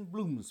were in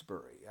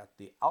Bloomsbury at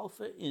the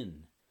Alpha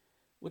Inn,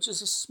 which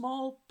is a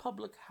small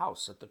public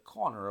house at the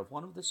corner of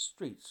one of the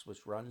streets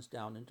which runs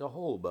down into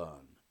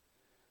Holborn.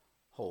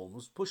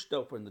 Holmes pushed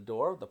open the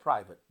door of the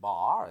private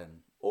bar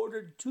and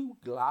ordered 2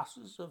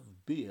 glasses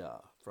of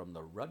beer from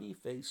the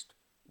ruddy-faced,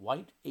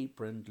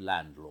 white-aproned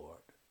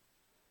landlord.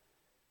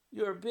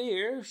 "Your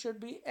beer should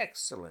be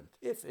excellent,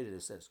 if it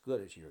is as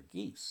good as your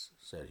geese,"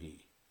 said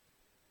he.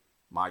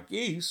 "My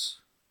geese?"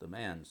 The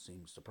man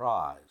seemed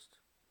surprised.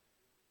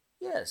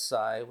 "Yes,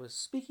 I was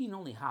speaking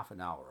only half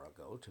an hour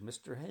ago to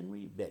Mr.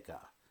 Henry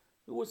Baker,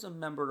 who was a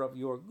member of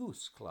your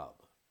goose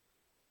club."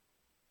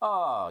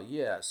 "Ah,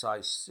 yes,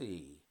 I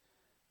see.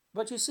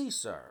 But you see,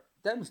 sir,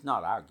 them's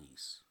not our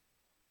geese."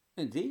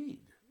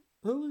 "Indeed?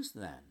 Whose,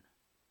 then?"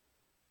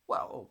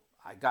 "Well,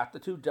 I got the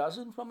 2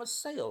 dozen from a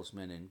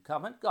salesman in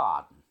Covent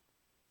Garden."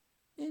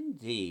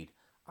 "Indeed?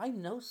 I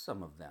know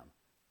some of them.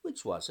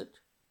 Which was it?"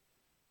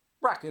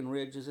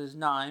 "Breckenridge is his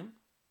name."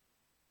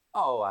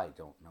 "Oh, I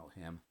don't know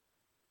him.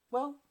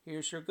 Well,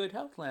 here's your good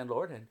health,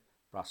 landlord, and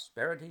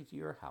prosperity to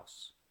your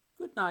house.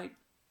 Good night."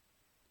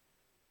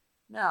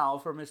 "Now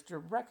for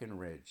Mr.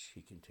 Breckenridge,"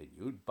 he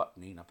continued,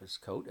 buttoning up his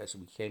coat as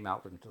we came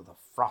out into the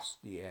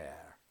frosty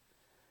air.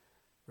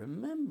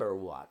 "Remember,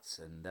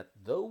 Watson, that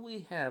though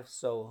we have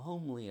so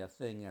homely a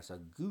thing as a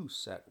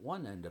goose at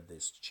one end of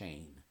this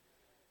chain,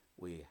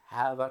 we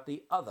have at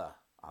the other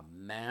a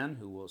man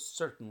who will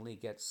certainly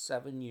get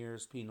 7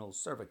 years penal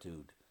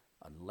servitude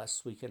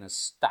unless we can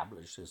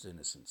establish his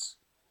innocence.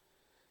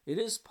 It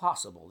is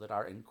possible that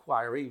our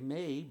inquiry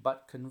may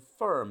but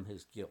confirm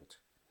his guilt,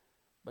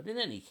 but in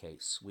any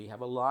case we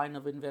have a line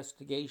of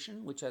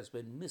investigation which has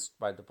been missed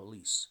by the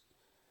police,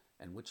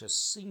 and which a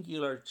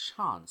singular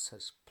chance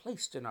has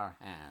placed in our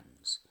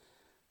hands.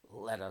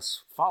 Let us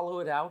follow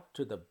it out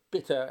to the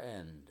bitter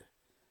end.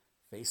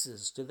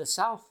 Faces to the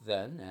south,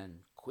 then,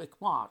 and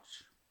quick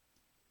march."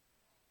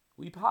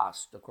 We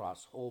passed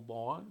across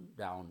Holborn,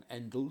 down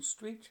Endell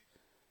Street,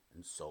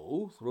 and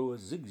so through a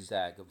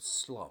zigzag of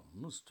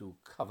slums to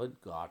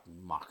Covent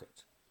Garden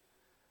Market.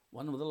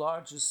 One of the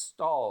largest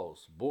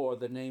stalls bore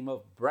the name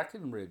of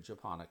Breckenridge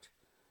upon it,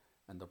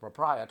 and the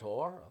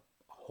proprietor, a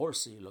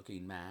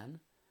horsey-looking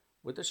man,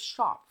 with a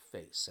sharp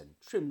face and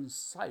trimmed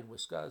side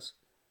whiskers,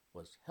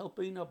 was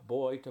helping a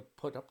boy to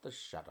put up the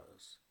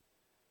shutters.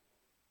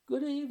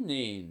 "Good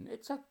evening.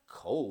 It's a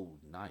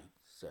cold night,"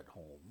 said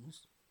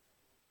Holmes.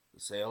 The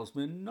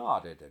salesman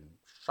nodded and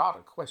shot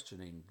a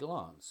questioning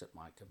glance at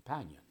my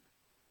companion.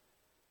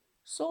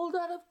 "Sold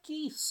out of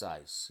geese,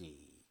 I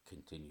see,"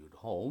 continued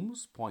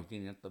Holmes,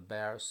 pointing at the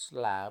bare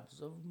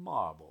slabs of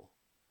marble.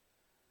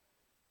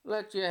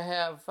 "Let you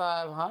have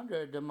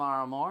 500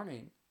 tomorrow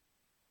morning."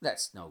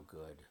 "That's no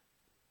good."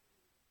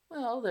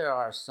 "Well, there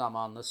are some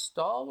on the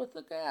stall with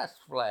the gas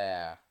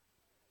flare."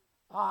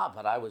 Ah,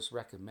 but I was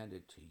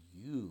recommended to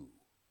you.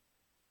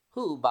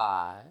 Who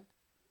by?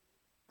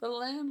 The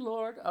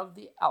landlord of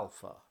the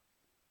Alpha.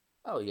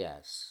 Oh,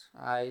 yes,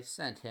 I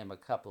sent him a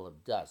couple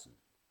of dozen.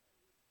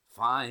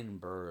 Fine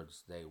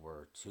birds they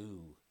were,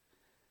 too.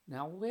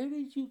 Now, where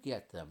did you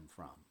get them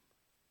from?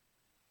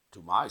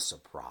 To my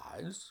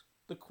surprise,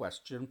 the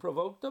question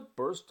provoked a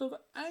burst of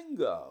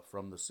anger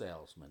from the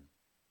salesman.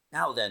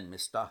 Now then,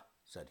 mister,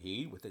 said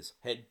he, with his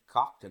head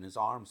cocked and his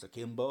arms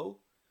akimbo,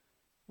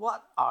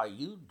 what are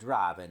you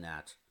driving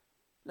at?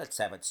 Let's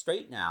have it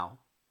straight now.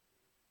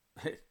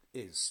 It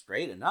is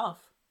straight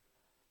enough.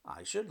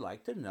 I should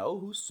like to know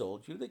who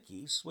sold you the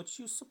geese which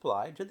you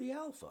supplied to the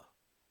Alpha.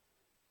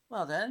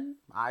 Well, then,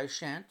 I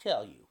shan't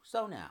tell you.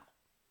 So now.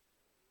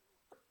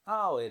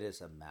 Oh, it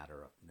is a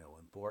matter of no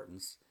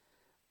importance.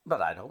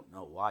 But I don't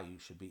know why you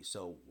should be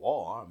so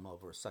warm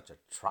over such a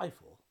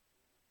trifle.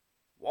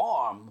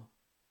 Warm?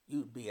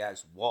 You'd be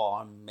as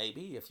warm,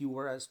 maybe, if you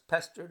were as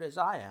pestered as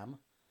I am.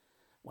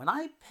 When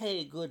I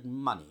pay good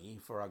money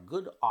for a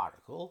good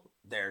article,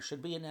 there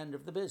should be an end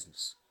of the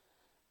business.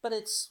 But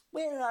it's,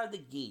 where are the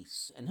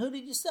geese, and who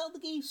did you sell the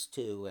geese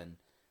to, and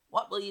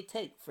what will you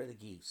take for the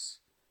geese?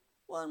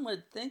 One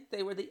would think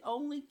they were the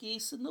only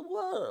geese in the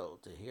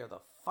world, to hear the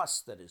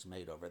fuss that is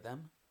made over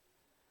them.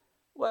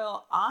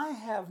 Well, I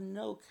have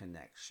no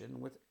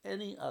connection with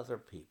any other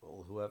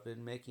people who have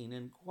been making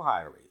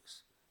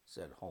inquiries,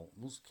 said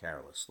Holmes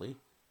carelessly.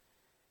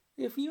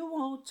 If you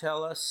won't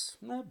tell us,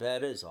 the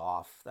bet is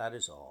off, that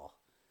is all.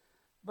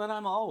 But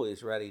I'm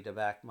always ready to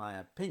back my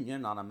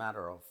opinion on a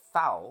matter of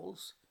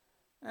fowls,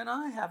 and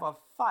I have a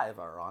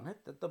fiver on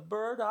it that the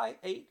bird I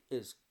ate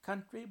is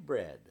country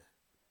bred.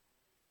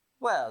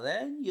 Well,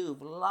 then,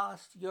 you've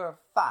lost your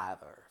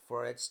fiver,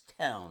 for it's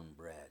town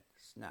bred,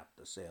 snapped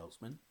the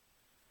salesman.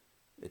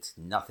 It's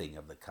nothing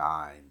of the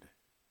kind.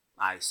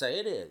 I say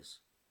it is.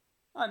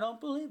 I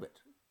don't believe it.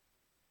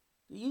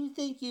 Do you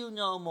think you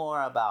know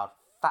more about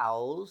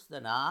fowls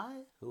than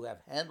I, who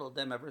have handled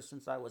them ever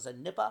since I was a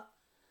nipper?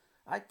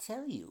 I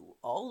tell you,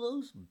 all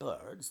those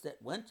birds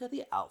that went to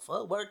the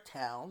Alpha were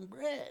town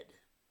bred.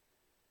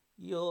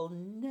 You'll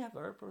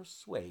never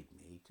persuade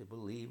me to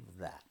believe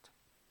that.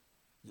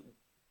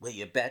 Will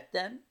you bet,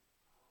 then?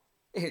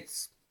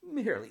 It's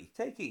merely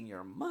taking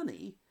your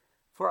money,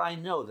 for I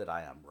know that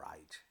I am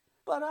right.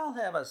 But I'll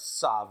have a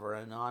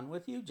sovereign on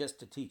with you just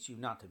to teach you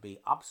not to be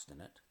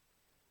obstinate.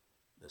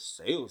 The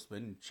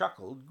salesman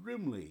chuckled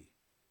grimly.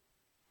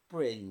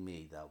 Bring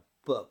me the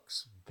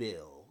books,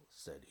 Bill,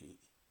 said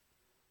he.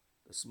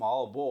 The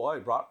small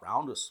boy brought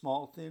round a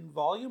small thin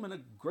volume and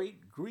a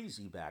great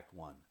greasy-backed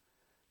one,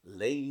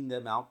 laying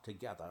them out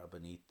together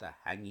beneath the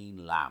hanging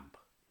lamp.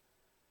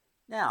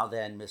 Now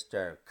then,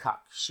 Mr.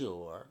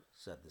 Cocksure,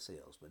 said the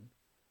salesman,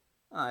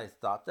 I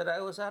thought that I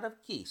was out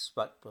of geese,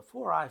 but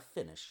before I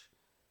finish,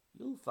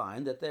 you'll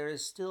find that there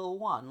is still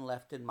one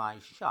left in my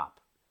shop.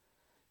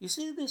 You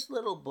see this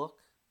little book?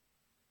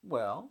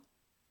 Well,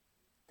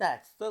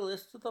 that's the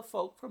list of the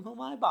folk from whom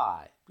I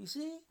buy. You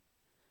see?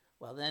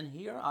 Well, then,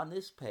 here on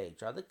this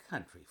page are the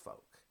country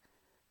folk,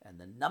 and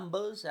the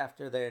numbers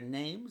after their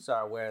names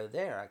are where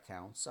their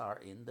accounts are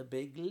in the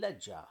big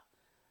ledger.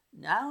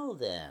 Now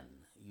then,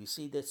 you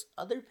see this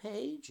other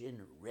page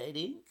in red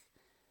ink?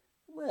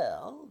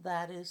 Well,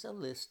 that is a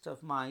list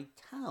of my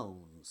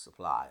town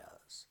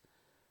suppliers.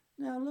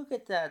 Now look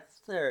at that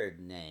third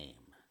name.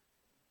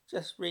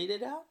 Just read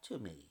it out to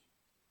me.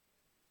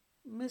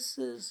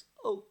 Mrs.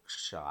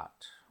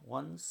 Oakshott,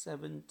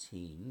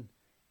 117,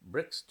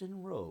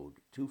 Brixton Road,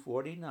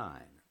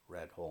 249,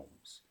 read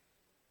Holmes.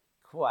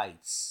 Quite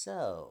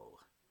so.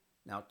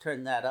 Now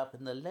turn that up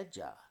in the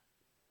ledger.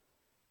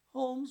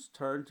 Holmes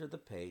turned to the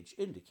page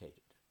indicated.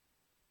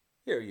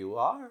 Here you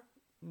are,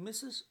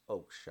 Mrs.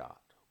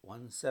 Oakshott,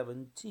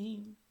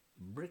 117,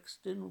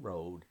 Brixton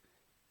Road,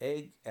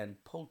 egg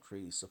and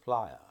poultry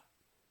supplier.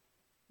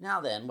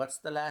 Now then, what's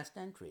the last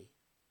entry?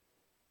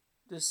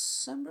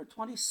 December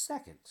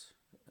 22nd,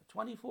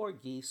 24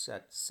 geese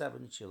at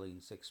 7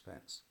 shillings 6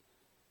 pence.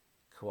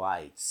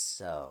 Quite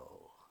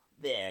so.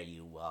 There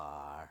you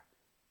are.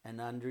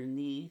 And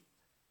underneath,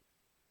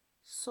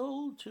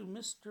 sold to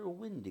Mr.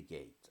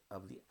 Windigate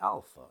of the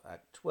Alpha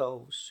at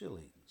 12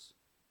 shillings.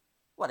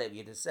 What have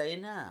you to say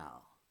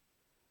now?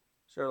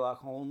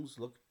 Sherlock Holmes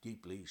looked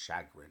deeply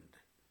chagrined.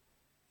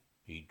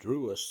 He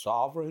drew a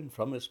sovereign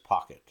from his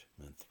pocket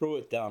and threw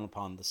it down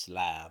upon the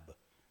slab,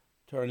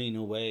 turning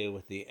away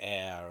with the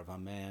air of a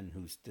man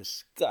whose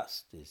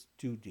disgust is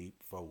too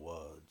deep for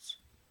words.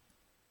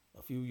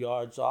 A few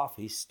yards off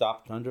he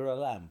stopped under a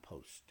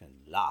lamp-post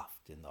and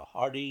laughed in the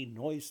hearty,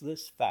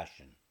 noiseless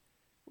fashion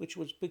which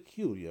was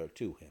peculiar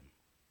to him.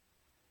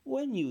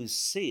 When you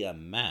see a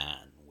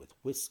man with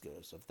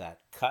whiskers of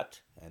that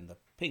cut and the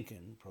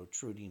pink-un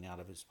protruding out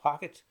of his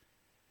pocket,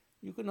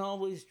 you can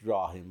always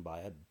draw him by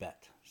a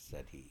bet,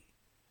 said he.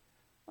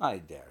 I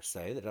dare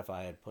say that if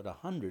I had put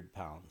 100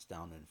 pounds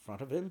down in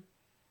front of him,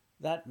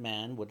 that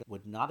man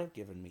would not have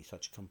given me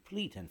such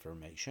complete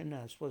information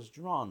as was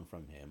drawn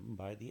from him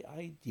by the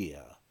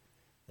idea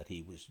that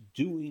he was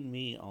doing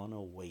me on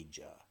a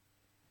wager.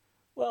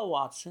 Well,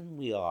 Watson,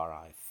 we are,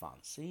 I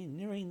fancy,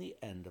 nearing the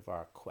end of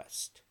our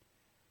quest,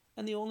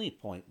 and the only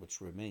point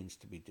which remains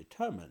to be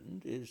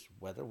determined is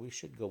whether we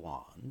should go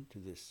on to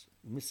this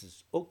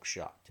Mrs.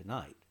 Oakshott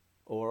tonight,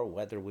 or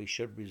whether we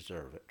should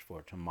reserve it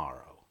for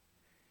tomorrow.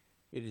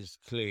 It is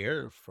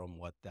clear from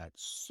what that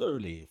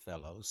surly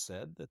fellow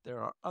said that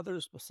there are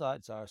others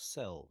besides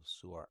ourselves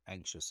who are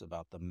anxious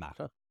about the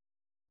matter,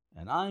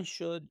 and I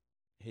should—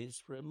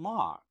 His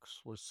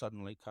remarks were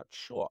suddenly cut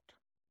short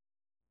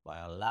by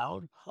a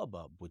loud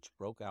hubbub which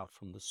broke out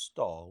from the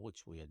stall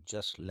which we had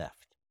just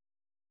left.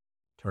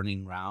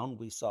 Turning round,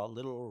 we saw a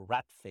little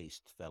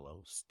rat-faced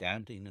fellow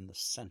standing in the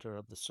center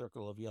of the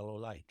circle of yellow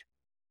light,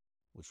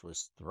 which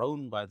was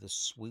thrown by the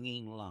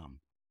swinging lamp,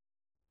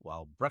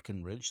 while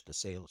Breckenridge, the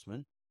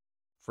salesman,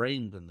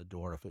 framed in the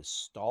door of his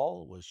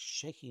stall, was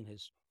shaking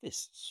his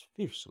fists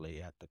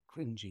fiercely at the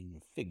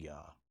cringing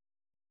figure.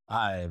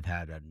 "I've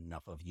had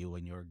enough of you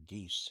and your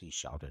geese," he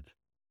shouted.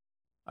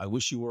 "I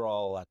wish you were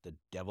all at the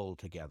devil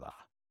together.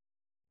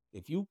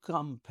 If you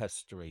come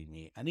pestering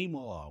me any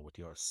more with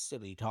your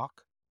silly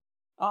talk,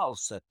 I'll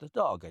set the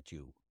dog at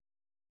you.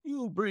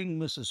 You bring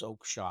Mrs.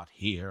 Oakshott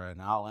here,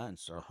 and I'll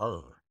answer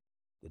her.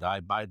 Did I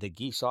buy the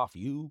geese off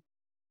you?"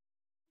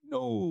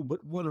 "No,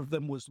 but one of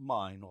them was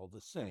mine all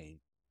the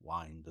same,"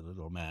 whined the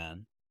little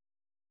man.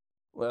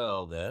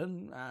 "Well,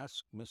 then,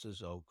 ask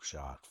Mrs.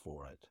 Oakshott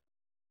for it."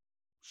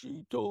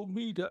 "She told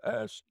me to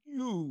ask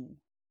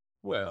you."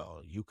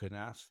 "Well, you can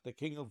ask the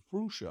King of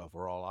Prussia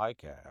for all I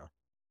care.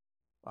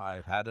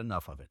 I've had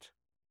enough of it.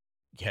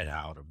 Get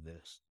out of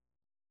this."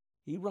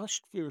 He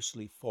rushed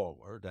fiercely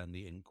forward, and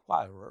the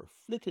inquirer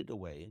flitted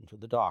away into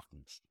the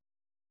darkness.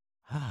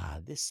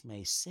 "This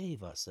may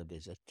save us a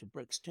visit to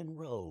Brixton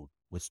Road,"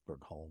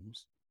 whispered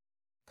Holmes.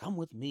 "Come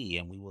with me,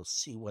 and we will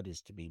see what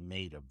is to be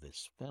made of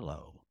this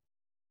fellow."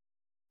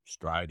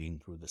 Striding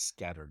through the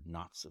scattered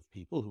knots of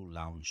people who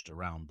lounged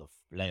around the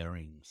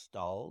flaring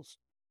stalls,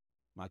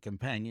 my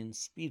companion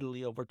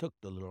speedily overtook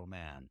the little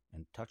man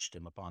and touched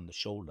him upon the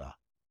shoulder.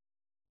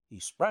 He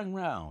sprang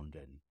round,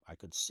 and I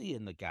could see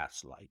in the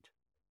gaslight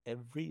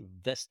every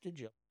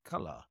vestige of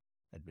color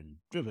had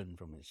been driven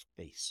from his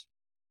face.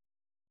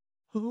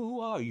 "Who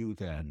are you,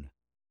 then?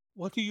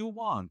 What do you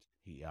want?"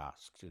 he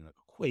asked in a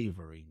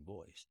quavering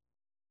voice.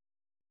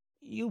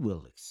 "You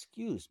will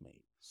excuse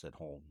me," said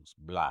Holmes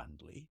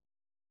blandly,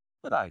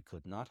 "but I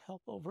could not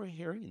help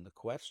overhearing the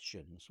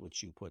questions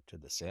which you put to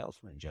the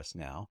salesman just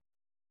now.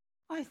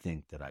 I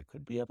think that I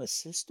could be of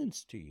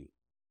assistance to you."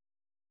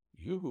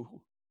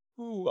 "You?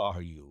 Who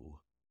are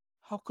you?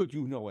 How could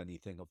you know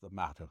anything of the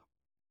matter?"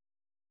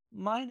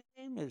 "My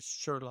name is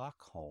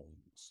Sherlock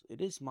Holmes. It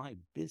is my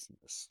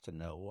business to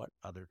know what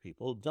other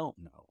people don't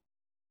know."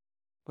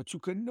 "But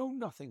you can know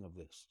nothing of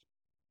this."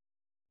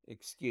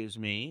 "Excuse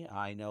me,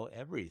 I know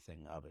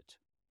everything of it.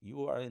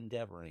 You are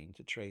endeavoring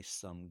to trace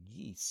some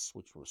geese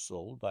which were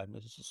sold by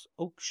Mrs.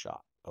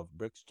 Oakshott of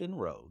Brixton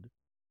Road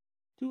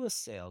to a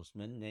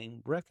salesman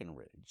named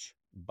Breckenridge,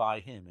 by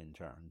him in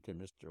turn to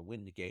Mr.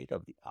 Wingate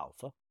of the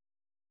Alpha,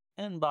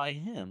 and by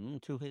him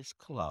to his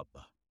club,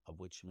 of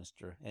which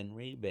Mr.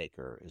 Henry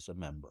Baker is a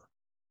member."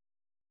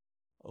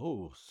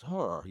 "Oh,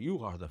 sir, you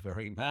are the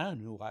very man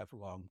who I've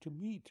longed to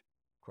meet,"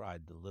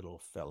 cried the little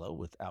fellow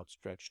with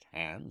outstretched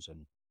hands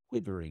and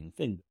quivering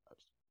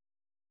fingers.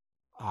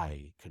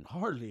 "I can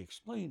hardly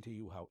explain to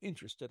you how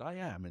interested I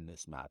am in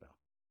this matter."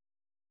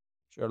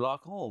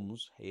 Sherlock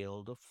Holmes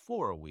hailed a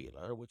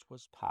four-wheeler which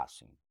was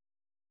passing.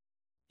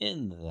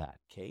 "In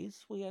that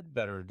case, we had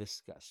better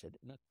discuss it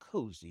in a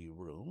cozy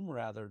room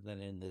rather than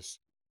in this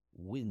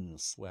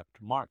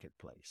wind-swept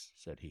marketplace,"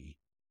 said he.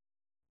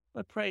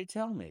 "But pray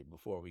tell me,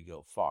 before we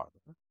go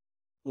farther,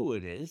 who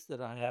it is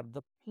that I have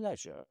the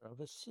pleasure of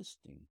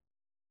assisting."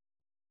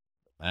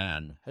 The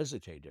man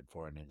hesitated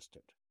for an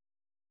instant.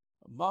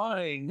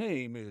 "My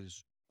name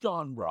is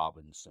John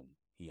Robinson,"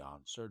 he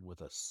answered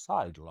with a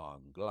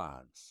sidelong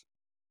glance.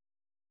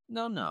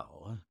 "No,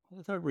 no,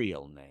 the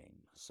real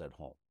name," said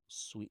Holmes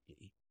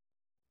sweetly.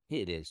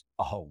 "It is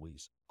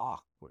always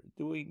awkward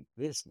doing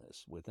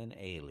business with an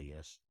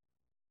alias."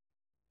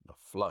 The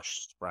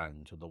flush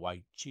sprang to the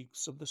white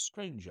cheeks of the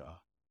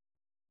stranger.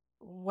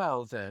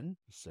 "Well, then,"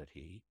 said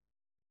he,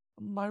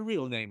 "my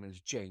real name is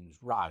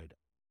James Ryder."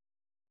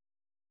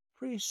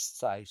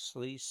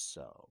 "Precisely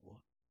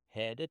so.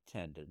 Head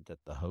attendant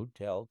at the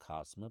Hotel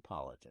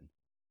Cosmopolitan.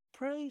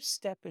 Pray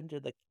step into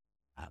the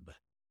cab,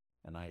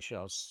 and I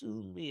shall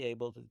soon be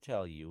able to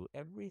tell you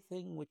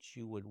everything which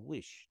you would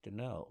wish to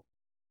know."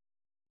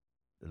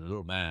 The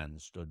little man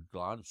stood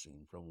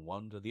glancing from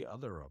one to the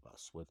other of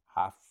us with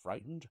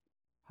half-frightened,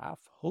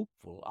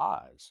 half-hopeful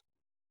eyes,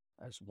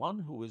 as one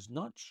who is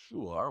not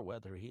sure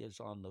whether he is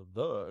on the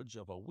verge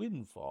of a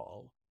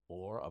windfall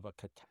or of a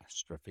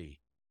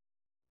catastrophe.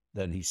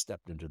 Then he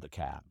stepped into the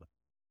cab,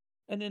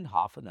 and in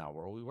half an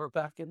hour we were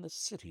back in the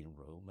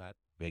sitting-room at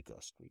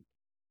Baker Street.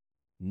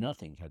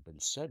 Nothing had been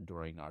said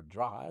during our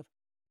drive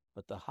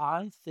but the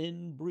high,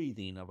 thin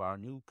breathing of our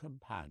new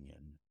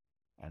companion,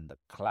 and the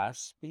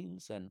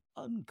claspings and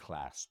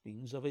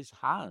unclaspings of his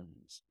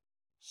hands,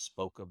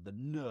 spoke of the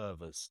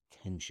nervous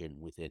tension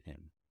within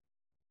him.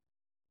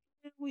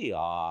 "Here we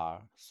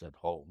are," said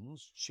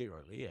Holmes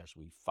cheerily as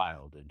we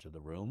filed into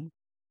the room.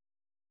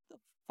 "The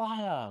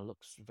fire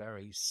looks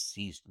very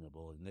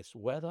seasonable in this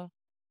weather.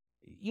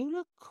 You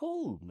look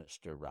cold,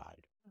 Mr.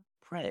 Ryder.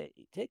 Pray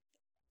take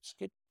the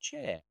basket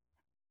chair.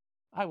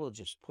 I will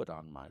just put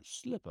on my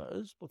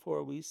slippers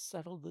before we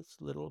settle this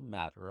little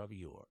matter of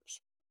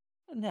yours.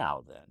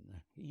 Now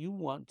then, you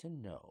want to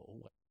know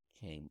what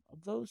came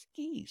of those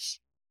geese?"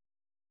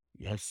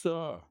 "Yes,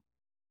 sir."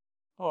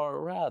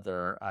 "Or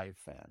rather, I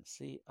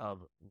fancy,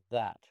 of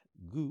that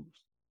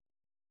goose.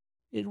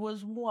 It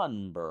was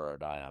one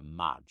bird, I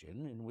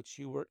imagine, in which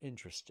you were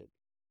interested.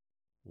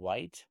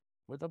 White,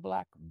 with a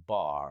black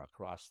bar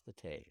across the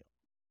tail."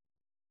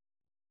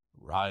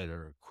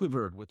 Ryder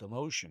quivered with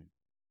emotion.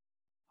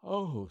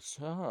 "Oh,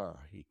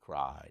 sir," he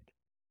cried,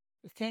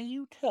 "can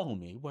you tell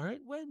me where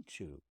it went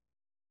to?"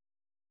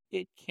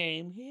 "It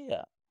came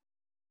here."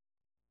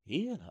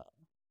 "Here?"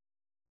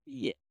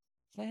 "Yes,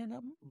 and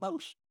a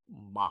most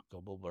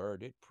remarkable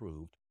bird it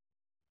proved.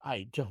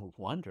 I don't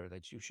wonder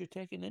that you should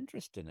take an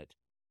interest in it.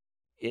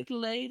 It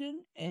laid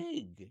an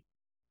egg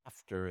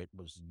after it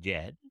was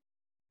dead,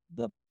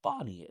 the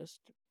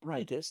bonniest,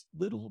 brightest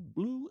little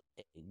blue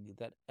egg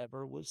that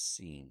ever was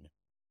seen.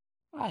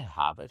 I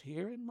have it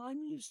here in my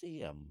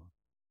museum."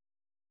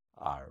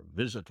 Our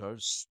visitor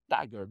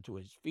staggered to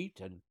his feet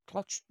and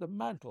clutched the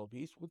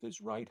mantelpiece with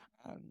his right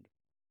hand.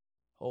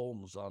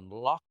 Holmes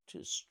unlocked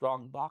his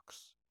strong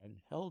box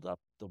and held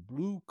up the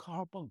blue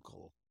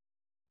carbuncle,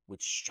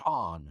 which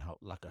shone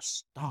out like a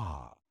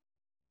star,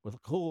 with a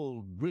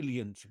cold,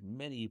 brilliant,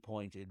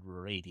 many-pointed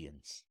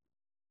radiance.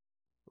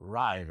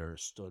 Ryder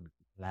stood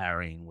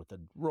glaring with a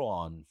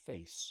drawn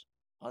face,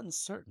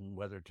 uncertain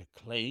whether to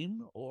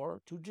claim or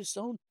to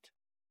disown it.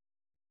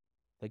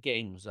 "The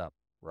game's up,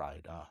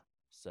 Ryder,"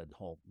 said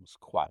Holmes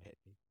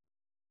quietly.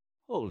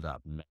 "Hold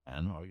up,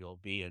 man, or you'll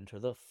be into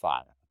the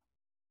fire.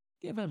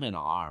 Give him an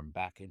arm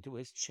back into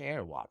his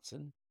chair,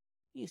 Watson.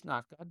 He's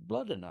not got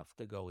blood enough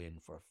to go in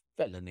for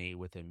felony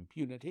with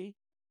impunity.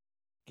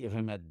 Give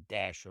him a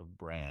dash of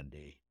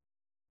brandy.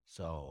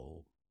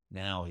 So,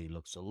 now he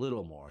looks a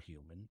little more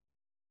human.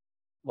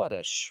 What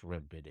a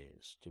shrimp it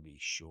is, to be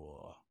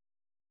sure."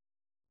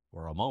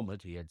 For a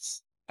moment he had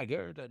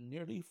staggered and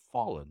nearly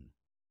fallen,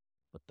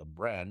 but the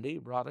brandy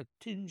brought a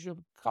tinge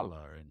of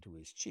color into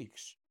his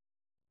cheeks,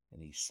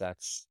 and he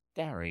sat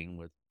staring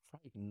with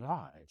frightened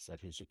eyes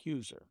at his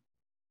accuser.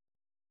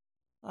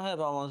 "I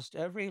have almost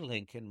every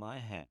link in my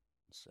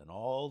hands, and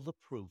all the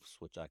proofs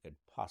which I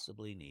could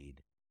possibly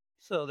need,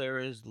 so there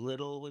is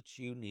little which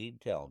you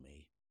need tell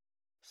me.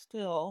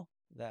 Still,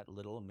 that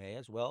little may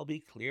as well be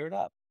cleared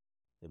up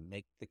to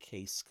make the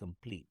case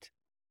complete.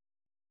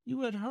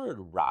 You had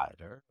heard,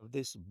 Ryder, of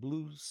this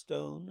blue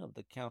stone of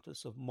the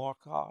Countess of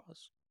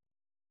Morcar's?"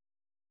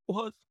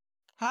 "Was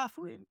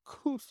Catherine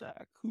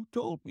Cusack who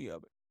told me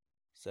of it,"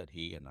 said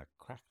he in a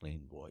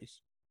crackling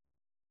voice.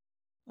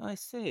 "I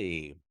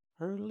see,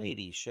 her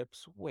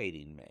ladyship's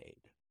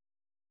waiting-maid.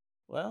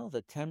 Well,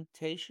 the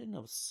temptation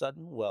of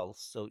sudden wealth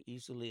so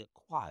easily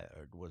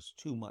acquired was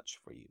too much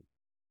for you,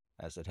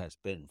 as it has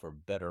been for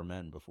better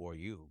men before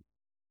you.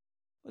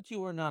 But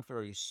you were not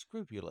very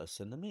scrupulous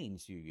in the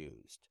means you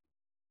used.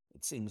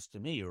 It seems to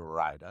me,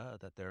 Ryder,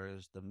 that there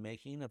is the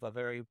making of a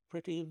very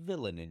pretty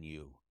villain in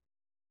you.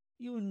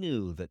 You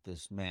knew that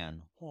this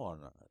man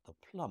Horner, the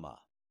plumber,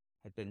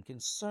 had been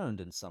concerned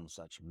in some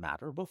such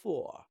matter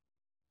before,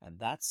 and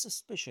that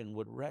suspicion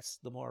would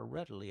rest the more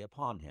readily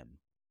upon him.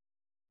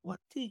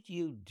 What did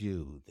you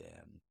do,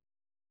 then?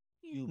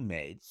 You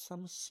made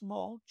some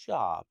small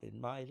job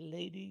in my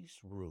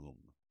lady's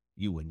room,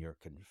 you and your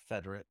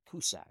confederate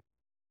Cusack,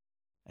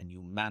 and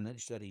you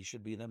managed that he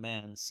should be the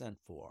man sent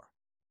for.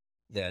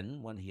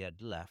 Then, when he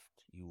had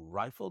left, you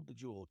rifled the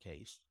jewel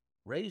case,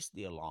 raised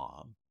the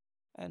alarm,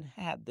 and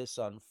had this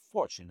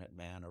unfortunate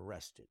man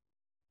arrested."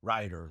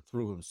 Ryder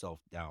threw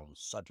himself down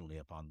suddenly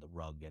upon the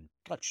rug and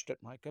clutched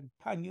at my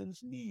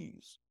companion's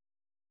knees.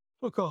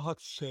 "For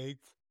God's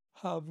sake,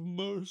 have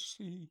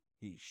mercy,"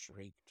 he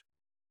shrieked.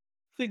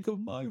 "Think of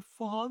my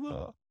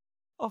father,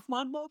 of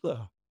my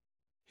mother.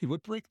 He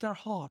would break their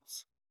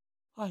hearts.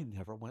 I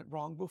never went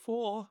wrong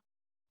before.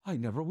 I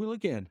never will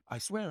again. I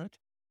swear it.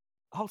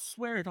 I'll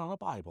swear it on a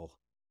Bible.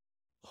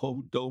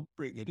 Oh, don't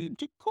bring it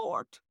into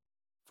court.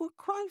 For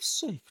Christ's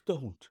sake,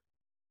 don't."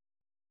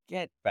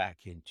 "Get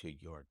back into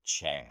your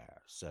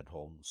chair," said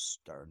Holmes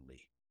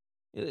sternly.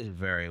 "It is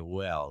very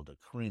well to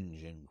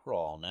cringe and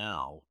crawl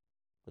now,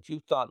 but you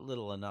thought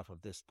little enough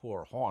of this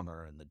poor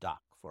Horner in the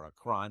dock for a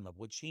crime of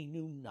which he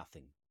knew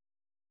nothing."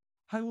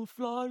 "I will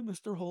fly,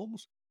 Mr.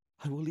 Holmes.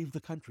 I will leave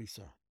the country,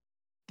 sir.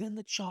 Then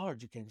the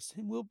charge against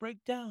him will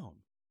break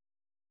down."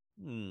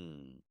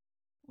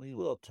 We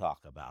will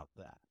talk about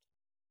that.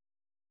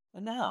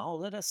 And now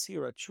let us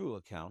hear a true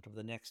account of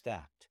the next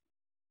act.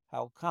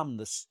 How come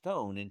the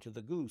stone into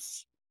the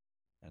goose?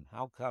 And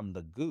how come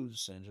the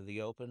goose into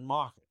the open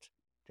market?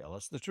 Tell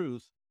us the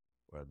truth,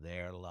 for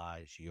there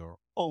lies your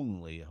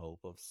only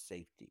hope of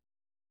safety."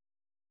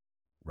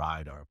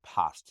 Ryder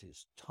passed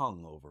his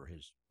tongue over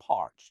his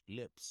parched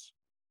lips.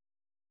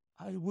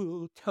 "I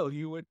will tell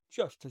you it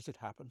just as it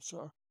happened,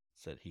 sir,"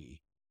 said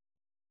he.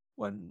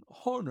 "When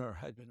Horner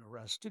had been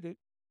arrested, it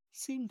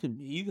seemed to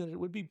me that it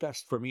would be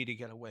best for me to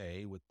get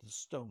away with the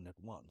stone at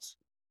once,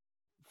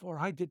 for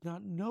I did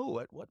not know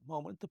at what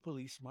moment the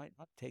police might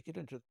not take it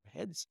into their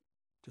heads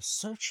to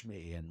search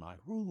me and my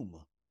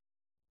room.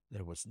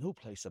 There was no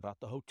place about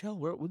the hotel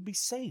where it would be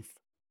safe.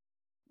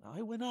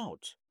 I went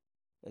out,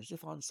 as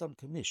if on some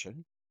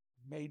commission,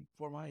 and made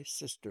for my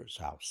sister's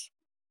house.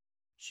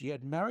 She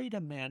had married a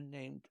man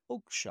named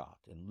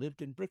Oakshott and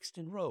lived in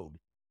Brixton Road,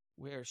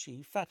 where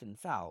she fattened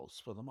fowls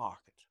for the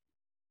market.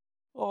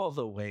 All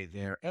the way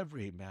there,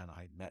 every man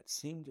I met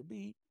seemed to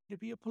be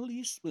a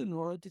policeman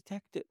or a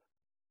detective,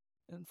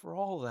 and for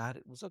all that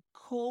it was a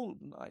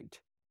cold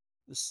night.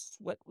 The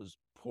sweat was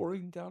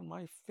pouring down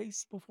my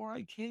face before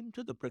I came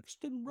to the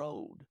Brixton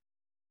Road.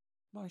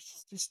 My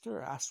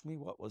sister asked me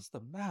what was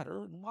the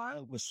matter and why I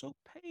was so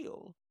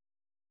pale,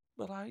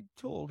 but I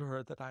told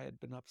her that I had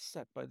been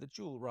upset by the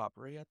jewel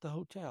robbery at the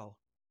hotel.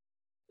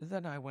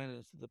 Then I went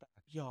into the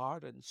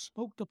backyard and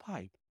smoked a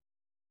pipe,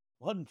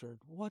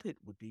 wondered what it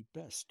would be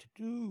best to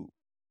do.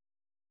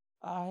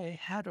 I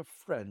had a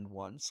friend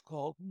once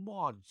called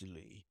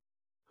Maudsley,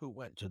 who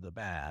went to the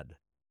bad,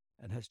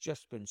 and has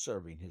just been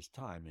serving his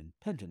time in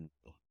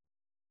Pentonville.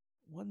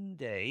 One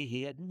day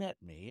he had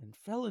met me and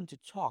fell into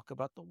talk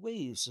about the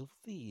ways of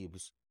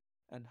thieves,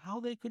 and how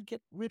they could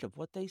get rid of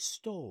what they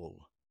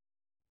stole.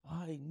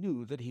 I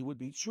knew that he would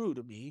be true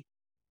to me,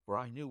 for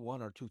I knew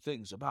one or two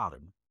things about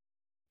him.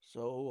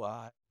 So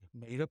I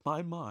made up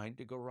my mind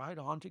to go right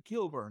on to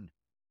Kilburn,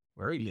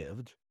 where he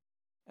lived,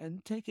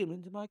 and take him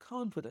into my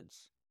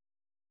confidence.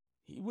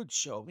 He would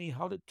show me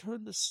how to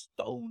turn the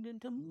stone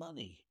into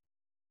money,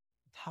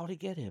 and how to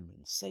get him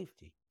in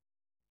safety,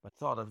 but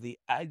thought of the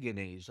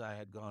agonies I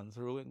had gone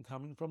through in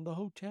coming from the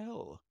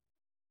hotel.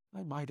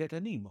 I might at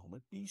any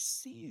moment be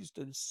seized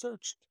and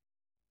searched,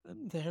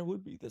 and there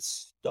would be the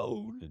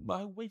stone in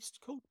my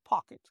waistcoat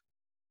pocket.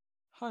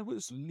 I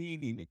was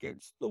leaning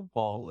against the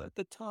wall at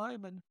the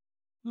time and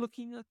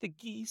looking at the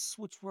geese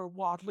which were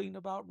waddling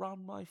about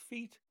round my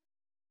feet,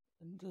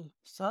 and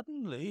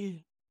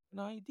suddenly an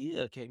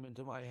idea came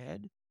into my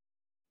head,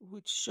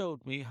 which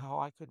showed me how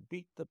I could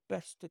beat the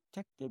best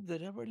detective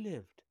that ever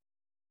lived.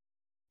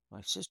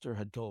 My sister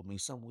had told me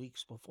some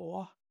weeks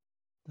before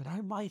that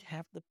I might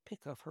have the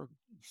pick of her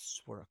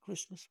geese for a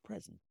Christmas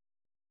present,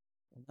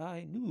 and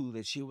I knew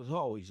that she was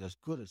always as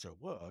good as her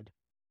word.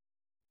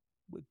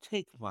 Would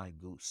take my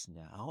goose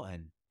now,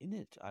 and in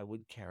it I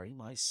would carry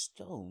my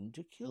stone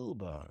to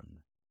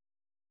Kilburn.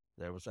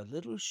 There was a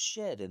little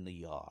shed in the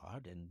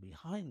yard, and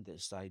behind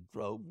this I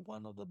drove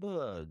one of the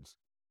birds,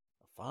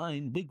 a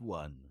fine big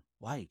one,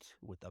 white,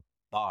 with a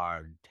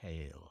barred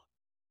tail.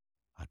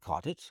 I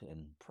caught it,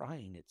 and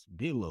prying its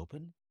bill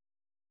open,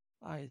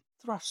 I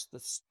thrust the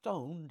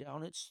stone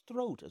down its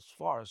throat as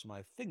far as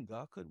my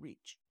finger could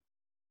reach.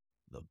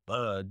 The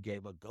bird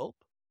gave a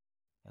gulp,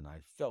 and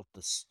I felt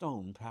the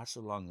stone pass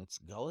along its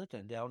gullet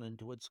and down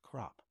into its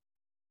crop.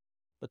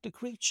 But the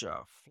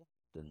creature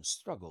flapped and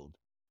struggled,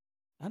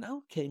 and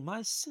out came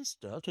my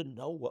sister to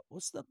know what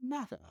was the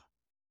matter.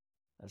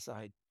 As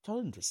I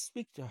turned to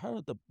speak to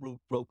her, the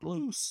brute broke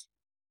loose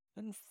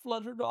and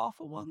fluttered off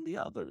among the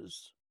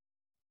others.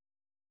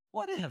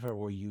 "Whatever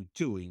were you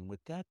doing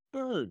with that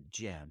bird,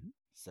 Jem?"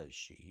 says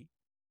she.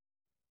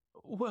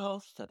 "Well,"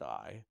 said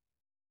I,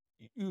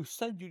 "you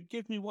said you'd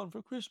give me one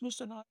for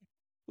Christmas, and I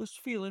was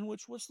feeling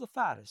which was the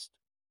fattest."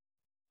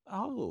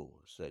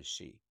 "Oh," says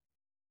she,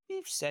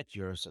 "we've set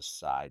yours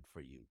aside for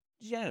you.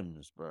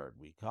 Jem's bird,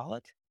 we call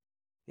it.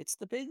 It's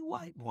the big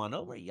white one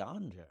over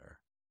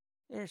yonder.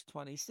 There's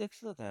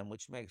 26 of them,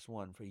 which makes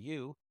one for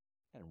you,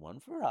 and one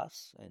for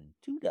us, and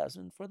 2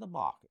 dozen for the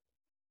market."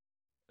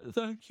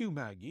 "Thank you,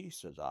 Maggie,"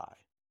 says I.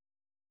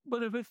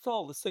 "But if it's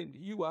all the same to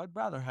you, I'd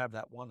rather have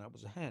that one I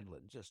was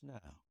handling just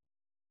now."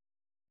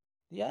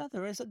 "The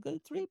other is a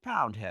good 3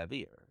 pound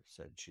heavier,"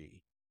 said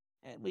she,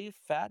 "and we've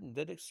fattened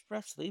it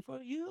expressly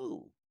for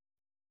you."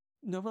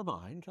 "Never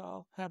mind,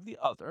 I'll have the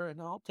other,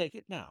 and I'll take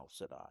it now,"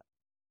 said I.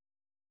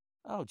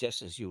 "Oh,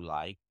 just as you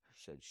like,"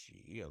 said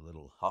she, a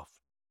little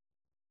huffed.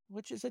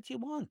 "Which is it you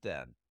want,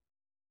 then?"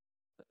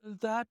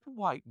 "That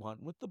white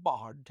one with the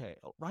barred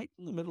tail, right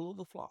in the middle of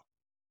the flock."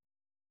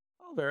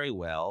 "Oh, very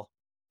well.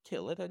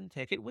 Kill it and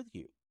take it with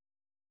you."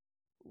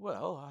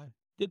 Well, I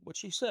did what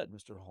she said,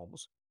 Mr.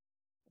 Holmes.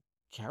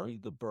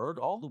 Carried the bird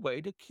all the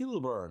way to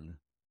Kilburn.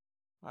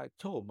 I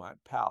told my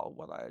pal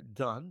what I had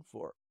done,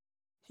 for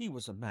he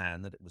was a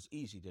man that it was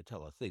easy to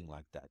tell a thing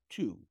like that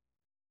to.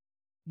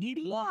 He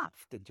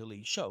laughed until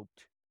he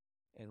choked,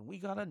 and we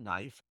got a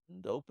knife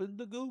and opened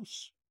the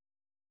goose.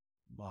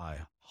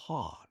 My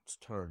heart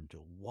turned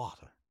to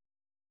water,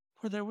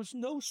 for there was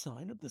no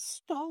sign of the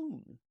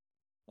stone,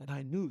 and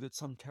I knew that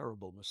some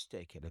terrible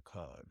mistake had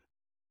occurred.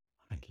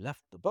 I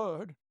left the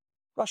bird,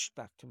 rushed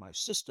back to my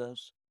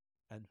sister's,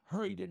 and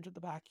hurried into the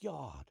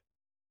backyard.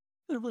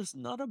 There was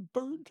not a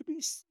bird to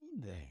be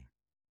seen there.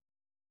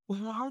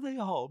 "Where are they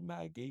all,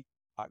 Maggie?"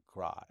 I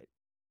cried.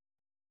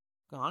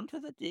 Gone to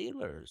the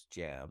dealers,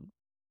 Jem.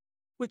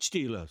 Which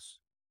dealers?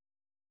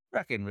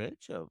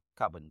 Breckenridge of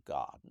Covent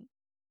Garden.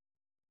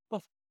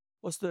 But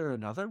was there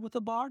another with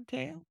a barred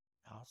tail?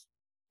 Asked.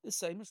 The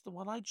same as the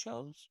one I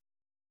chose?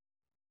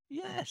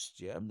 Yes,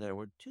 Jim, there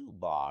were two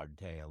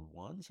barred-tailed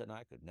ones, and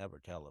I could never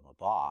tell them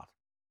apart.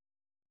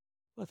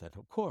 But then,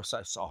 of course,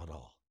 I saw it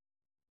all,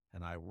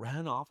 and I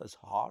ran off as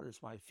hard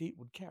as my feet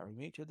would carry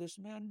me to this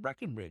man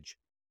Breckenridge.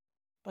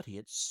 But he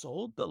had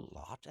sold the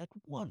lot at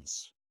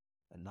once,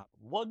 and not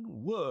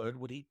one word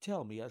would he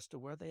tell me as to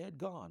where they had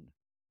gone.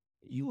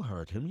 You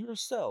heard him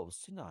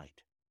yourselves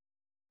tonight.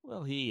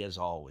 Well, he has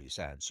always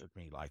answered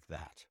me like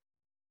that.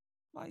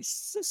 My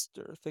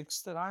sister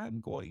thinks that I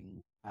am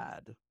going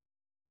mad.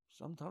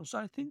 Sometimes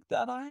I think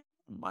that I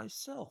am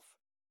myself,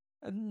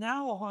 and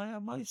now I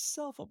am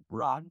myself a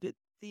branded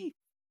thief,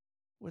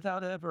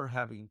 without ever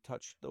having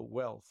touched the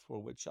wealth for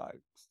which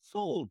I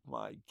sold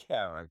my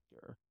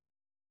character.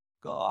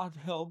 God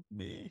help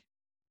me!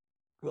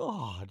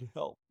 God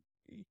help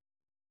me!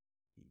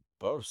 He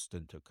burst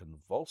into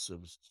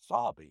convulsive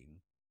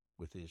sobbing,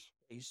 with his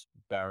face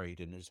buried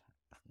in his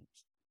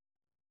hands.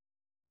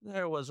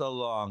 There was a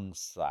long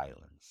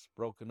silence,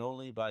 broken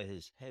only by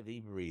his heavy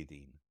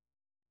breathing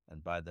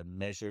and by the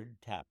measured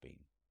tapping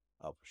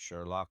of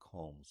Sherlock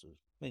Holmes's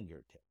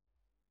fingertip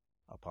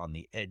upon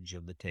the edge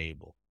of the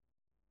table.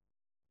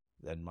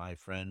 Then my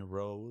friend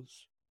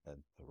rose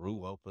and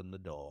threw open the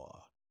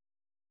door.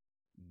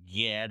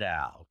 "Get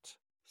out,"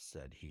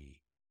 said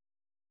he.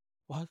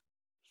 What,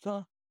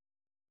 sir?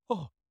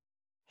 Oh,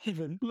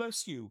 heaven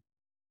bless you!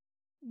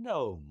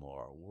 No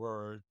more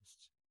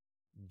words.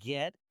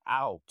 Get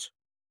out.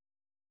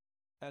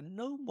 And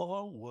no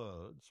more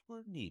words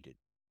were needed.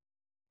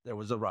 There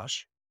was a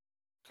rush,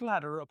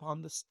 clatter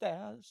upon the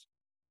stairs,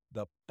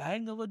 the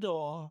bang of a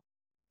door,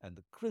 and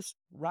the crisp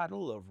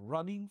rattle of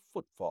running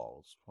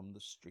footfalls from the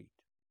street.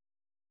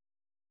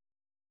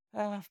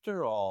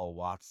 "After all,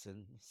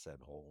 Watson,"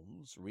 said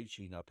Holmes,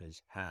 reaching up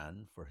his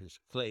hand for his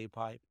clay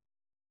pipe,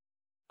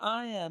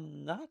 "I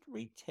am not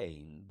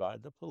retained by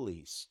the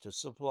police to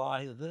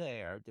supply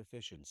their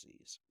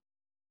deficiencies.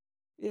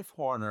 If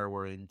Horner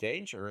were in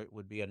danger, it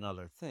would be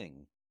another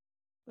thing,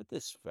 but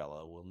this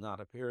fellow will not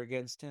appear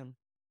against him,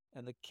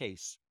 and the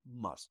case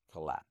must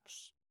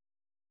collapse.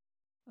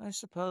 I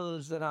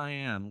suppose that I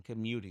am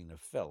commuting a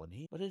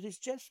felony, but it is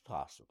just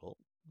possible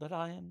that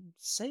I am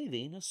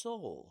saving a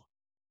soul.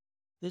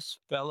 This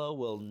fellow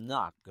will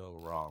not go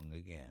wrong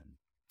again.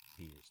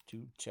 He is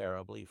too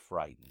terribly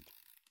frightened.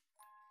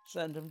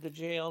 Send him to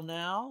jail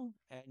now,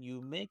 and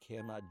you make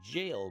him a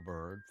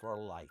jailbird for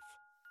life.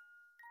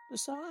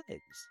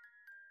 Besides,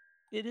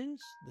 it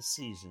is the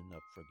season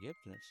of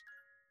forgiveness.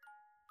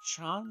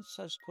 Chance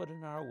has put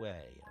in our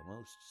way a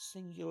most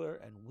singular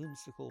and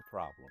whimsical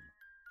problem,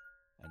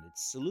 and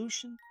its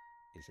solution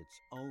is its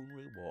own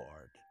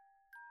reward.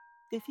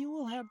 If you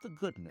will have the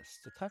goodness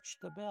to touch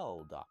the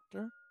bell,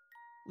 Doctor,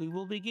 we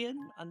will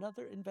begin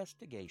another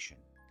investigation,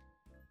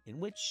 in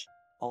which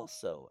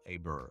also a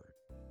bird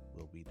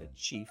will be the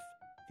chief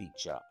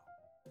feature."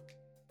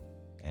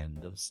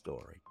 End of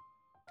story.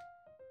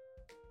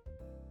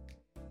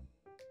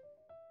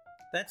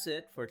 That's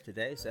it for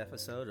today's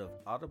episode of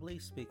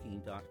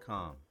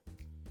AudiblySpeaking.com.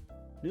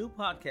 New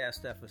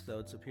podcast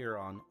episodes appear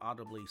on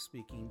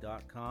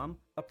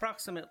AudiblySpeaking.com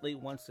approximately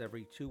once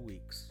every 2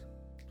 weeks.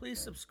 Please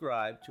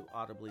subscribe to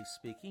Audibly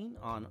Speaking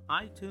on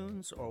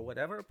iTunes or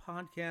whatever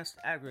podcast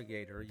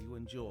aggregator you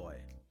enjoy.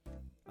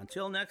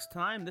 Until next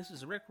time, this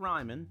is Rick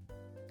Ryman.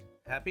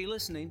 Happy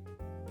listening.